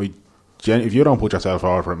 like, and if you don't put yourself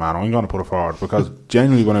forward for it, man, I'm going to put it forward, because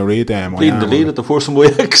genuinely when I read them, Bleeding deleted the first one by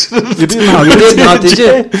accident. You didn't know, You did not, did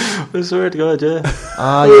you? I swear to God, yeah.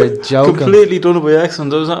 Ah, you're joking. Completely done it by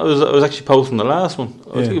accident. I was actually posting the last one.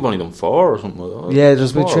 I think I've only done 4 or something like that. Yeah,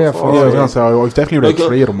 there's been 3 or 4. Yeah, I was going to say, I've definitely read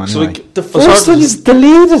 3 of them so anyway. The first one is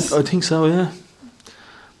deleted. I think so, yeah.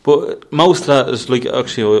 But most of that is like,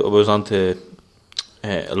 actually I was onto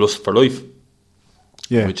A Lust for Life,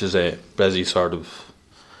 Yeah. which is a Brezzy sort of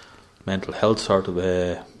mental health sort of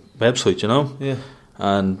website, you know. Yeah.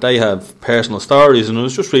 And they have personal stories, and I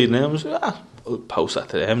was just reading them. I was like, I'll post that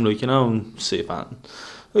to them, like, you know, and see if I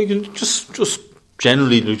just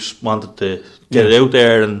generally just wanted to get it out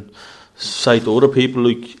there and say to other people,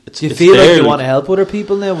 like, Do you feel like you want to help other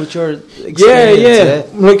people now with your experience? yeah.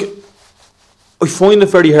 Like, I find it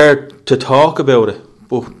very hard to talk about it,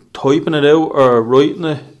 but typing it out or writing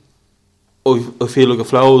it, I feel like it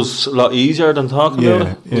flows a lot easier than talking about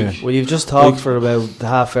it. Yeah. Like, Well, you've just talked for about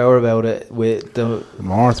half hour about it with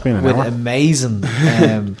More, it's been an hour. amazing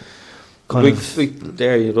kind of. like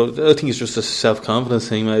there you go. I think it's just a self-confidence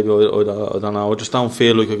thing. Maybe I don't know. I just don't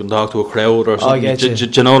feel like I can talk to a crowd or something. I get you.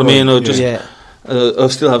 Do you know what I mean? I just Yeah. I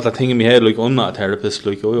still have that thing in my head. Like, I'm not a therapist.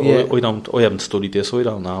 Like, Yeah. I haven't studied this. I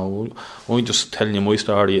don't know. I'm just telling you my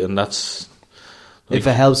story, and that's. Like, If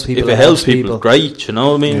it helps people, if it helps people, great. You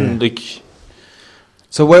know what I mean? Yeah. Like.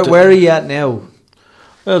 So where are you at now?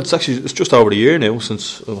 Well, it's just over a year now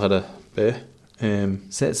since I've had a baby.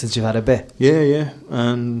 Since you've had a bit. Yeah,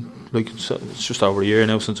 and like it's just over a year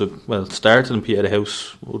now since it started in Pieta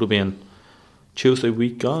House. Would have been Tuesday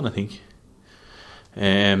week gone, I think.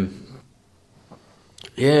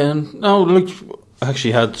 Yeah, and no, like, I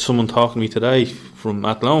actually had someone talking to me today from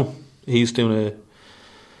Athlone. He's doing a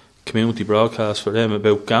community broadcast for them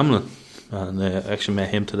about gambling, and I actually met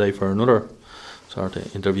him today for another sort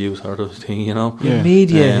of interview sort of thing, you know. Yeah.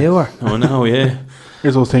 Media, who are? I know, yeah.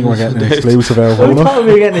 Here's those things we're getting an exclusive out of. I Hold on. thought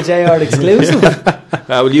we were getting a JR exclusive.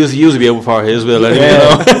 I would usually be able for his will anyway,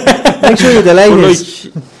 Yeah. you know. Make sure you delay But this.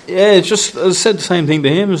 like, yeah, it's just, I said the same thing to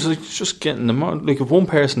him. It's like, just getting the like, if one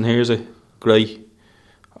person hears it, great,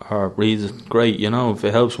 or reads it, great. You know, if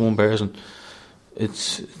it helps one person,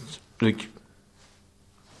 it's like,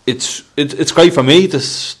 it's great for me to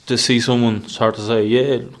see someone sort of say,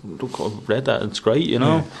 yeah, look, I've read that, it's great. You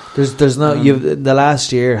know. There's no. You've the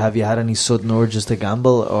last year. Have you had any sudden urges to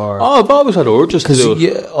gamble or? Oh, I've always had urges to do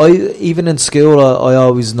it. Even in school, I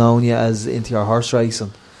always known you as into your horse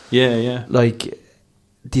racing. Yeah. Like,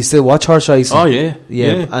 do you still watch horse racing? Oh yeah.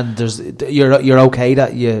 And you're okay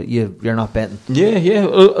that you're not betting. Yeah.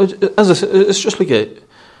 As I said, it's just like a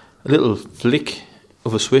little flick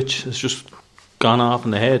of a switch. It's just gone off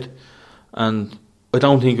in the head, and I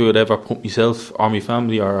don't think I would ever put myself or my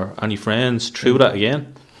family or any friends through that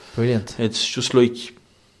again. Brilliant. It's just like,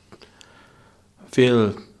 I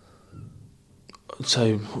feel, I'd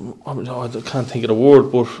say, I can't think of the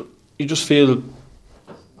word, but you just feel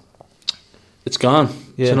it's gone.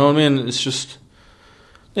 Yeah. Do you know what I mean? It's just,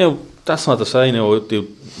 you know, that's not to say, you know, they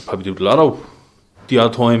probably do the lotto the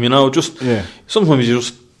odd time, you know, just sometimes you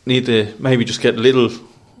just need to maybe just get a little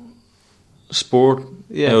sport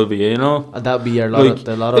out of it, you know. And that would be your Like,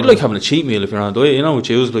 lotto. it'd like having a cheat meal if you're on a diet, you know, which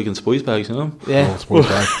is like in spice bags, you know. Yeah.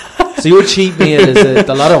 Oh, So your cheat meal is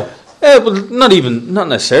the lotto. Yeah, but not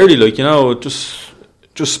necessarily, like, you know, just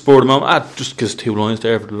sport them out. Just because 2 lines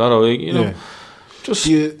there for the lotto, like, you know. Yeah. Just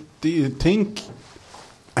Do you think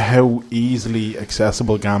how easily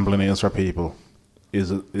accessible gambling is for people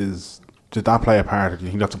did that play a part? Do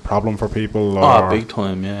you think that's a problem for people? Or? big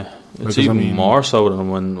time, yeah. It's Because, I even mean, more so than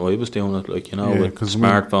when I was doing it, like, you know, with 'cause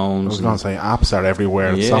smartphones. I was going to say apps are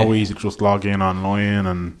everywhere. It's so easy to just log in online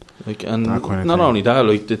and like, and that kind of not thing. only that,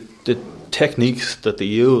 like the techniques that they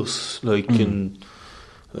use, like in,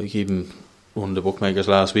 like, even one of the bookmakers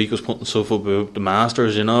last week was putting stuff up about the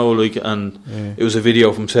Masters, you know, like, and it was a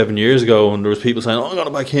video from 7 years ago, and there was people saying, "Oh, I got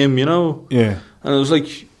to back him," you know, and it was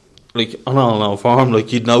like on all form,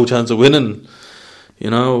 like, you'd no chance of winning, you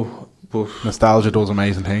know. But nostalgia does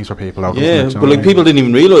amazing things for people. Yeah, but like, people didn't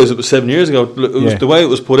even realise it was 7 years ago. It was the way it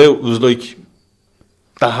was put out. It was like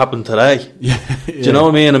that happened today. Yeah. Do you know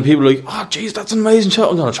what I mean? And people are like, oh, jeez, that's an amazing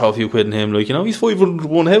shot. I'm going to throw a few quid in him. Like, you know, he's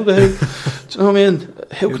 501. How the hell? Do you know what I mean?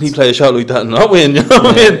 How can he play a shot like that and not win? You know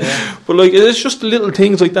what I mean? Yeah. But, like, it's just the little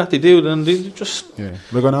things like that they do. And they just... Yeah.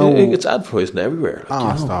 Like, I know... It's advertising everywhere. Like,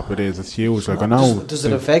 Ah, you know? stop. It is. It's huge. Like, I know... Does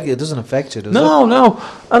it affect you? It doesn't affect you, does it? No.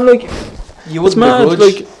 And, like... You It's wouldn't mad.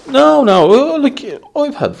 begrudge? Like, no. Like,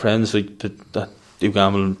 I've had friends, like, that do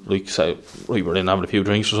gamble and, like, say, right, we're in having a few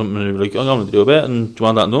drinks or something, and they're like, I'm going to do a bet, and do you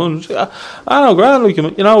want that done? And like, I know, grand, like,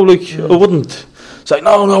 you know, like, I wouldn't say,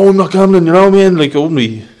 no, I'm not gambling, you know what I mean? Like, I wouldn't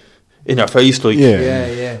be in your face, like,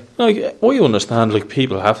 Yeah. like, I understand, like,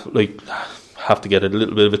 people have to get a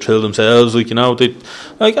little bit of a thrill themselves, like, you know, they,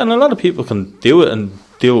 like, and a lot of people can do it and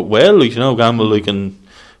do it well, like, you know, gamble, like, and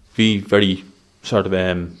be very sort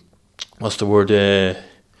of, what's the word,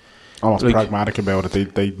 almost like, pragmatic about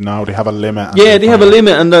it. They know they have a limit. And yeah, they have a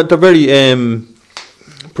limit, and they're very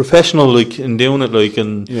professional, like, in doing it, like,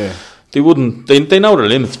 and Yeah. they wouldn't. They know their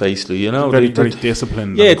limits, basically. You know, Very they,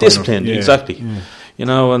 disciplined. yeah, and kind of- disciplined, yeah, exactly. yeah. You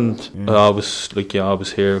know, and I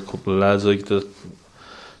always hear a couple of lads like that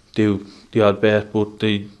do the odd bet, but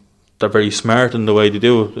they're very smart in the way they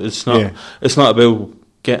do it. It's not. Yeah. It's not about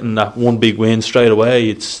getting that one big win straight away.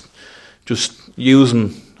 It's just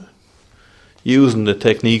using the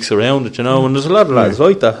techniques around it, you know, and there's a lot of lads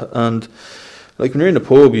like that. And like when you're in the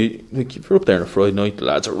pub, if you're up there on a Friday night, the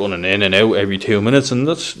lads are running in and out every 2 minutes, and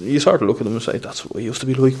that's, you sort of look at them and say, that's what it used to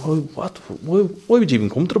be like. Why would you even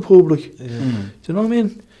come to the pub? Like, do you know what I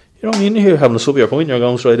mean? You know what I mean? You're here having a sub your point, you're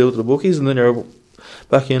going straight out to the bookies, and then you're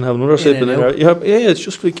back in having another sip, and then it's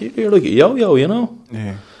just like you're like a yo-yo, you know.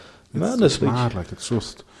 Yeah, Madness, it's mad. Like, it's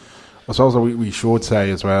just. I suppose we should say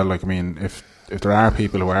as well. Like, I mean, if there are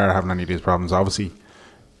people who are having any of these problems, obviously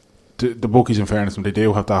the bookies, in fairness, they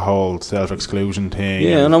do have that whole self-exclusion thing.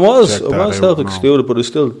 Yeah, and I was self-excluded, but I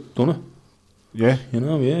still done it. Yeah, you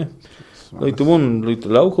know, yeah. Like the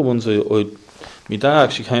local ones, my dad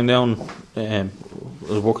actually came down. I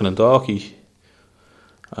was working in Dalkey,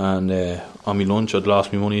 and on my lunch I'd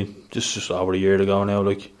lost my money just over a year ago now,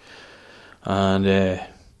 like, and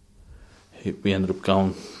we ended up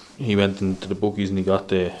going. He went into the bookies and he got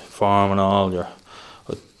the form and all.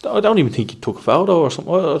 I don't even think he took a photo or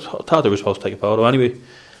something. I thought they were supposed to take a photo anyway.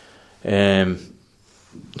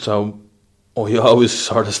 So I always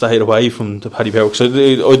sort of stayed away from the Paddy Power, because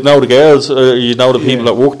I'd know the girls, you'd know the people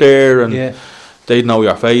that work there, and they'd know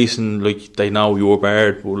your face, and like they know you were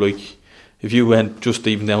barred. But like if you went just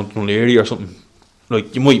even down to Dunleary or something,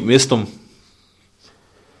 like you might miss them,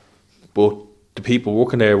 but the people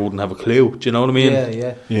working there wouldn't have a clue. Do you know what I mean?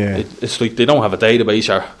 Yeah. It's like they don't have a database.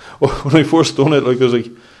 Or when I first done it, like I was like,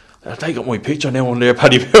 they got my picture now on their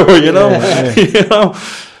Paddy Power, you know. You know.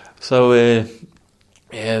 So it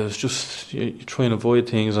was just you try and avoid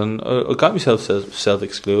things, and I got myself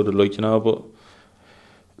self-excluded, like, you know, but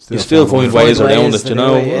you still find ways around it, you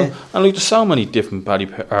know. And like there's so many different Paddy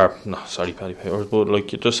Powers, but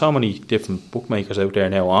like there's so many different bookmakers out there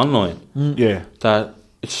now online. That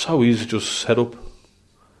it's so easy to just set up,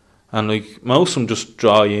 and like most of them just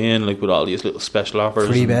draw you in, like with all these little special offers,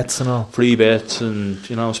 free bets, and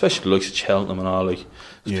you know, especially the likes of Cheltenham and all. Like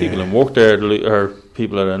there's people that work there, or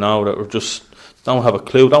people that I know that are just don't have a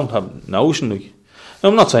clue, don't have a notion. Like,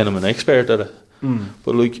 I'm not saying I'm an expert at it,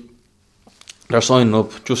 but like they're signing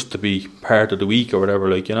up just to be part of the week or whatever,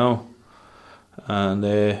 like, you know, and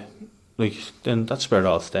like then that's where it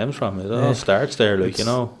all stems from. It all starts there, like, you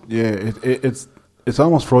know. Yeah, it's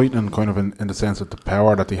almost frightening, kind of in the sense of the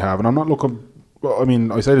power that they have. And I'm not looking. Well, I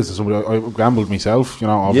mean, I say this to somebody. I gambled myself, you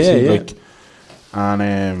know. Obviously, like,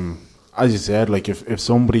 and as you said, like if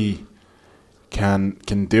somebody can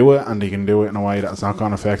do it, and they can do it in a way that's not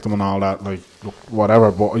going to affect them and all that, like, look,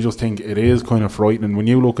 whatever. But I just think it is kind of frightening when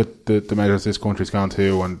you look at the measures this country's gone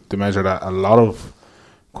to, and the measure that a lot of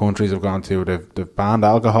countries have gone to. They've banned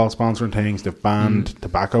alcohol sponsoring things, they've banned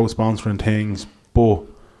tobacco sponsoring things, but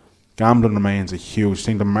gambling remains a huge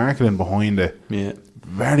thing. The marketing behind it,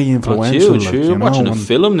 very influential. It's huge. Like, you're watching a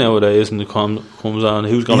film nowadays, and it comes on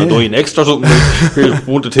who's going to die next or something. Like, here's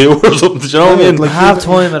 1 to 2 or something. Do you know what I mean? Like half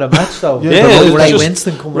time at a match though. Ray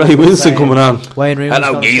Winston coming on. Wayne Rooney's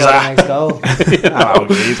hello, geezer. Hello,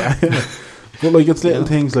 geezer. But like it's little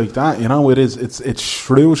things like that, you know. It's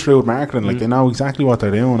shrewd marketing. Like they know exactly what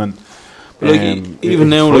they're doing, and like even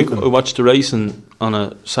now, like I watched the racing on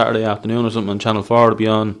a Saturday afternoon or something on Channel 4 to be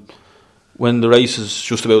on. When the race is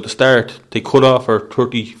just about to start, they cut off for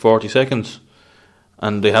 30-40 seconds,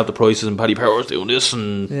 and they have the prices, and Paddy Power's doing this,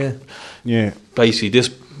 and basically this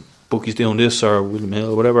bookie's doing this, or William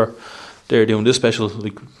Hill or whatever, they're doing this special.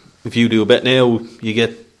 Like if you do a bet now, you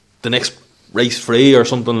get the next race free or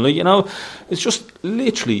something, like, you know. It's just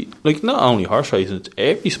literally, like, not only horse racing, it's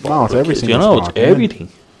every sport. No, it's like, every single you know, sport, it's everything,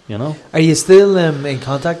 you know. Are you still in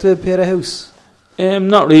contact with Peterhouse?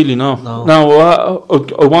 Not really, no.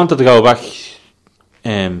 I wanted to go back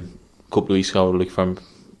a couple of weeks ago, like, from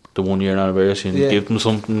the 1 year anniversary and give them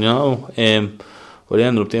something, you know. What I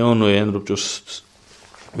ended up doing, we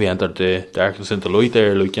entered the Darkness into Light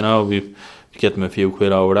there, like, you know, we get them a few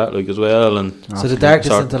quid over that, like, as well. And so the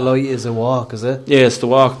Darkness into Light is a walk, is it? Yeah, it's the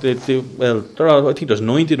walk. I think there's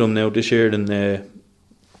 90 of them now this year in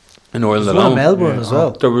Ireland alone. One in Melbourne as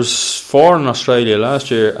well. There was 4 in Australia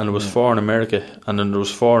last year, and there was 4 in America, and then there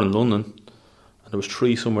was 4 in London, and there was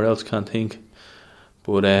 3 somewhere else, can't think.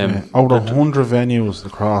 But over 100 venues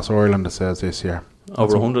across Ireland, it says this year.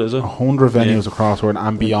 Over 100, is it? 100 venues across Ireland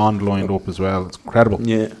and beyond lined up as well. It's incredible.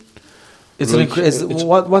 Yeah.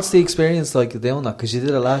 What's the experience like doing that? Because you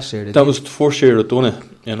did it last year. That was the first year I'd done it,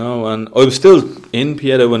 you know, and I was still in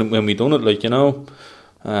Pieta when we done it, like, you know,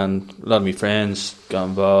 and a lot of my friends got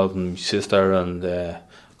involved, and my sister and a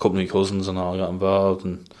couple of my cousins and all got involved,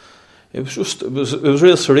 and it was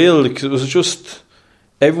real surreal, because it was just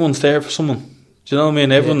everyone's there for someone. Do you know what I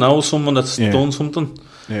mean? Everyone knows someone that's done something.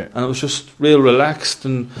 Yeah. And it was just real relaxed,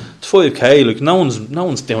 and it's 5k, like no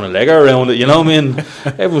one's doing a legger around it, you know what I mean?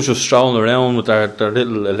 Everyone's just strolling around with their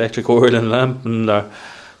little electric oil and lamp, and they're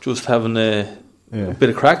just having a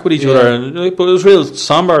bit of crack with each other, and, like, but it was real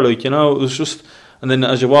somber, like, you know, it was just. And then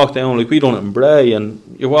as you walk down, like, we done it in Bray, and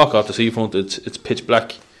you walk off the seafront, it's pitch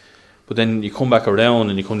black, but then you come back around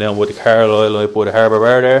and you come down by the Carlisle, like by the Harbour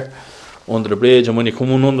Bar there, under the bridge, and when you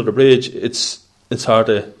come on under the bridge, it's hard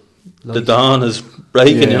to. The dawn is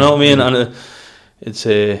breaking, you know what I mean, and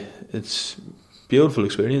it's beautiful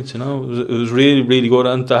experience, you know. It was really, really good,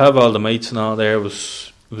 and to have all the mates and all there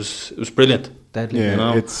was brilliant. Deadly, you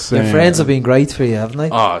know. Your friends have been great for you, haven't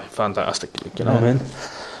they? Oh, fantastic! Like, you know what I mean.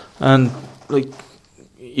 And like,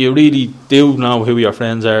 you really do know who your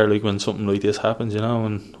friends are, like, when something like this happens, you know.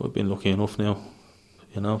 And we've been lucky enough now,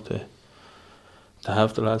 you know, to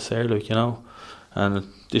have the lads there, like, you know. And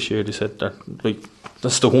this year they said that, like,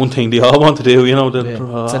 that's the one thing they all want to do, you know.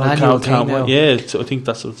 It's an annual thing now. Yeah, I think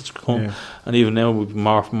that's what it's come. Yeah. And even now,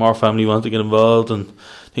 more family want to get involved, and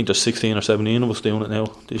I think there's 16 or 17 of us doing it now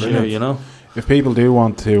this year, you know. If people do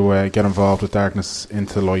want to get involved with Darkness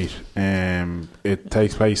into Light, it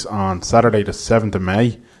takes place on Saturday the 7th of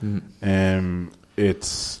May.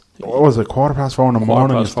 It's, what was it, 4:15 in the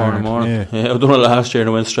morning? 4:15 in the morning. Yeah, I've done it last year and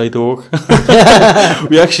I went straight to work.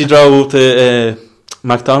 We actually drove up to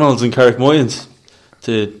McDonald's in Carrickmoyans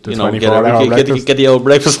to get the old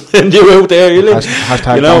breakfast and you out there, you know,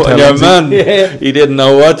 and your man, he didn't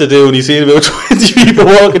know what to do, and he seen about 20 people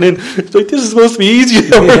walking in. It's like, this is supposed to be easy, you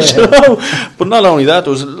know. But not only that, there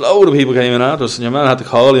was a load of people came in at us, and your man had to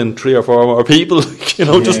call in 3 or 4 more people, you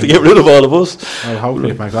know, just to get rid of all of us. Well, hopefully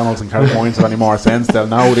if McDonald's and Carrickmoyans have any more sense, they'll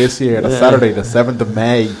know this year, the Saturday the 7th of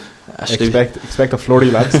May. Expect a flurry,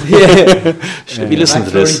 lads. Should be listening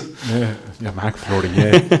to this. Yeah, Mac Flurry,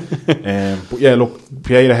 but yeah, look,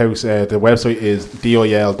 Peterhouse, the website is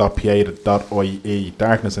dil.pieta.ie,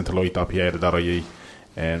 darknessintolight.pieta.ie,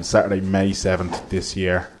 Saturday, May 7th this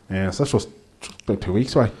year. So that's just about 2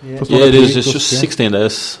 weeks away. Yeah, it is. It's just 16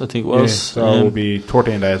 days, I think it was. So it'll be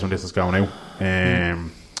 13 days when this is going out.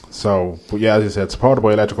 So, but yeah, as I said, supported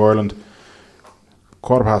by Electric Ireland.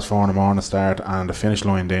 4:15 in the morning start, and the finish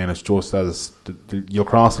line then is just as you'll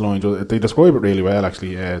cross the line. They describe it really well,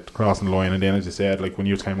 actually, crossing the line, and then, as you said, like when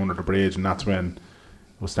you came under the bridge, and that's when it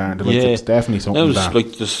was starting to, like, it's definitely something. It was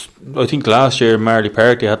like just, I think last year Marley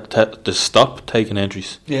Park they had to stop taking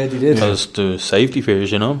entries. Yeah, they did, because the safety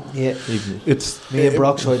fears, you know. Yeah, me and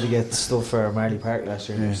Brock tried to get stuff for Marley Park last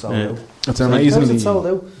year. It's an amazingly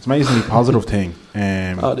positive thing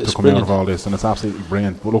to come out of all this, and it's absolutely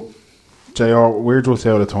brilliant. But look, JR, we're just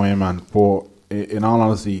out of time, man, but in all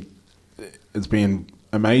honesty, it's been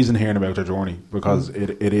amazing hearing about your journey, because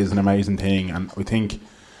it is an amazing thing, and I think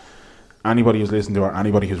anybody who's listened to it, or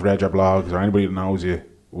anybody who's read your blogs, or anybody that knows you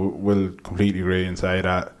will completely agree and say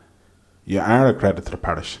that you are a credit to the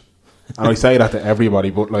parish. And I say that to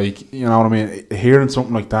everybody, but, like, you know what I mean, hearing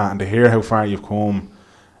something like that, and to hear how far you've come,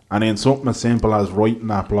 and then something as simple as writing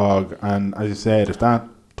that blog, and as you said, if that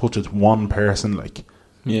touches one person, like,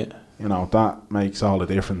 you know, that makes all the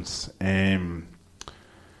difference.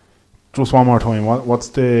 Just one more time, what's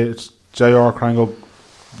the JR Krangle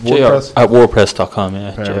WordPress? At WordPress.com,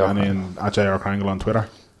 yeah. And then at JR Krangle on Twitter?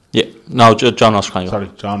 Yeah, no, John Ross Krangle. Sorry,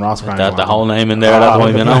 John Ross Krangle. The whole name in there at that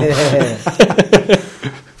time, you know.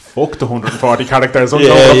 Fuck the 140 characters. Full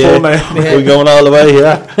name. We're going all the way,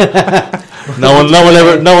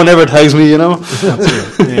 no one ever tags me, you know.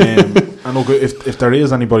 And And look, if there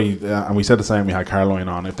is anybody, and we said the same, we had Caroline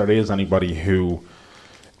on, if there is anybody who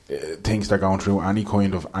thinks they're going through any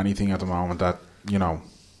kind of anything at the moment that, you know,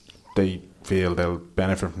 they feel they'll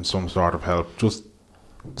benefit from some sort of help, just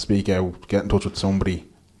speak out, get in touch with somebody,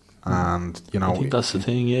 and, you know, I think that's the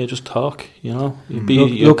thing. Yeah, just talk. You know,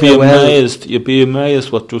 you'd Look be how well- amazed. You'd be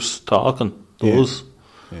amazed what just talking does.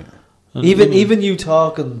 yeah. And, Even you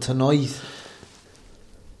talking tonight,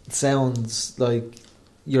 it sounds like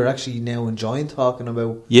you're actually now enjoying talking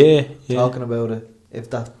about yeah. talking about it. If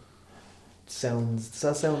that sounds, does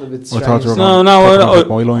that sound a bit I strange? thought you were No, going no, to I- talk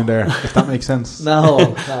my line there, if that makes sense. No.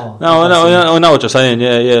 No, I know what you're saying.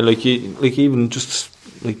 Yeah. Like even just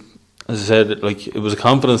like as I said, like it was a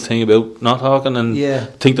confidence thing about not talking, and Yeah.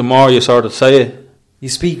 I think the more you sort of say it, You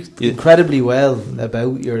speak Yeah. incredibly well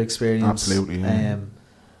about your experience. Absolutely, yeah.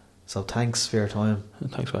 So thanks for your time.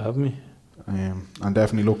 thanks for having me. And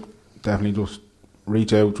definitely just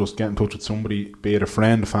reach out, just get in touch with somebody, be it a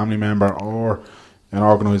friend, a family member, or an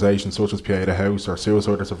organisation such as PA the House or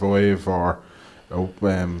Suicide to Survive, or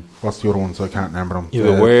what's the other ones? I can't remember them. You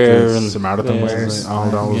Aware the and Samaritans, all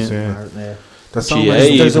those. Yeah. There's so GA.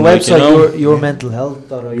 many. There's a even, like, website, you know, your mental health.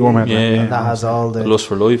 Your mental Yeah. health, And that has all the Lust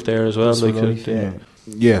for Life there as well. Lust for Like Life, yeah.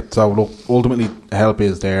 Yeah, so look, ultimately help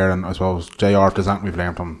is there, and I suppose JR, there's something we've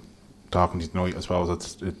learned from talking to you tonight. I suppose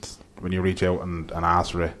it's when you reach out and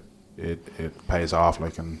ask for it pays off,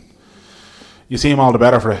 like, and you seem all the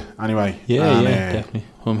better for it anyway. Yeah, And, definitely.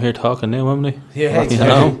 I'm here talking now, haven't I? Yeah, You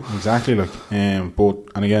know? exactly. Like, and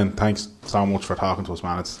again, thanks so much for talking to us,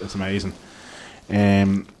 man. It's amazing.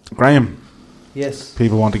 Graham, Yes,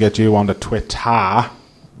 people want to get you on the Twitter,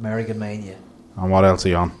 American Mania. and what else are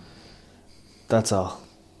you on? That's all.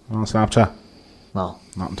 On Snapchat, No,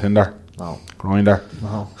 not on Tinder, no, Grindr,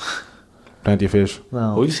 no, Plenty of Fish,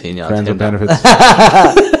 no. We've seen you on Friends and Tinder. Benefits,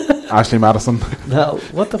 Ashley Madison, No,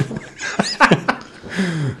 what the fuck?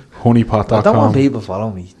 honeypot.com. I don't want people follow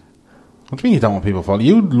me. What do you mean you don't want people to follow?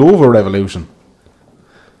 You love a revolution.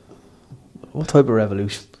 What type of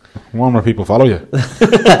revolution? One where people follow you. Isn't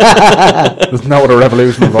that what a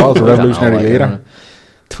revolution involves? A revolutionary I don't leader. know.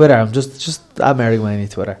 Twitter, I'm just at American Mania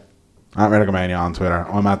Twitter. At American Mania on Twitter.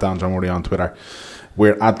 I'm at Dan John Murray on Twitter.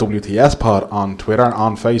 We're at WTS Pod on Twitter.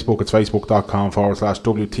 On Facebook, it's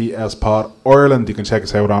facebook.com/WTS Pod Ireland. You can check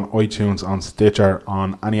us out on iTunes, on Stitcher,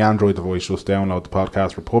 on any Android device. Just download the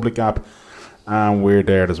Podcast Republic app. And we're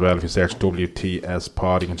there as well. If you search WTS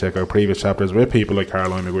Pod, you can check out previous chapters with people like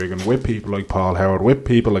Caroline McGuigan, with people like Paul Howard, with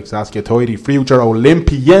people like Saskia Toity, future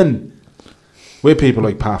Olympian, with people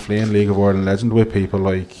like Pat Flynn, League of Ireland legend, with people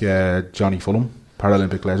like Johnny Fulham,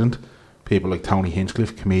 Paralympic legend, people like Tony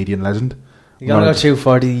Hinchcliffe, comedian legend. You're going to go through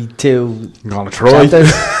 42 I'm going to try.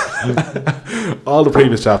 chapters. All the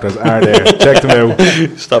previous chapters are there. Check them out.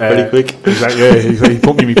 Stop pretty quick. Exactly, he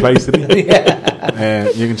put me in my place, didn't he?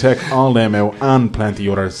 You can check all them out and plenty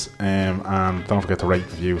others. And don't forget to rate,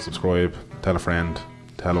 review, subscribe, tell a friend,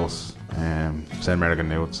 tell us, send American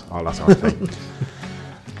nudes, all that sort of thing.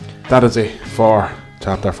 That is it for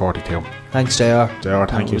chapter 42. Thanks, JR. JR,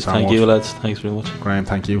 thank you so Thank much. you, lads. Thanks very much. Graham,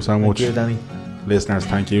 thank you so Thank much. you, Danny. Listeners,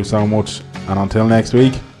 thank you so much. And until next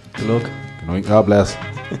week, Good luck. good night, God bless.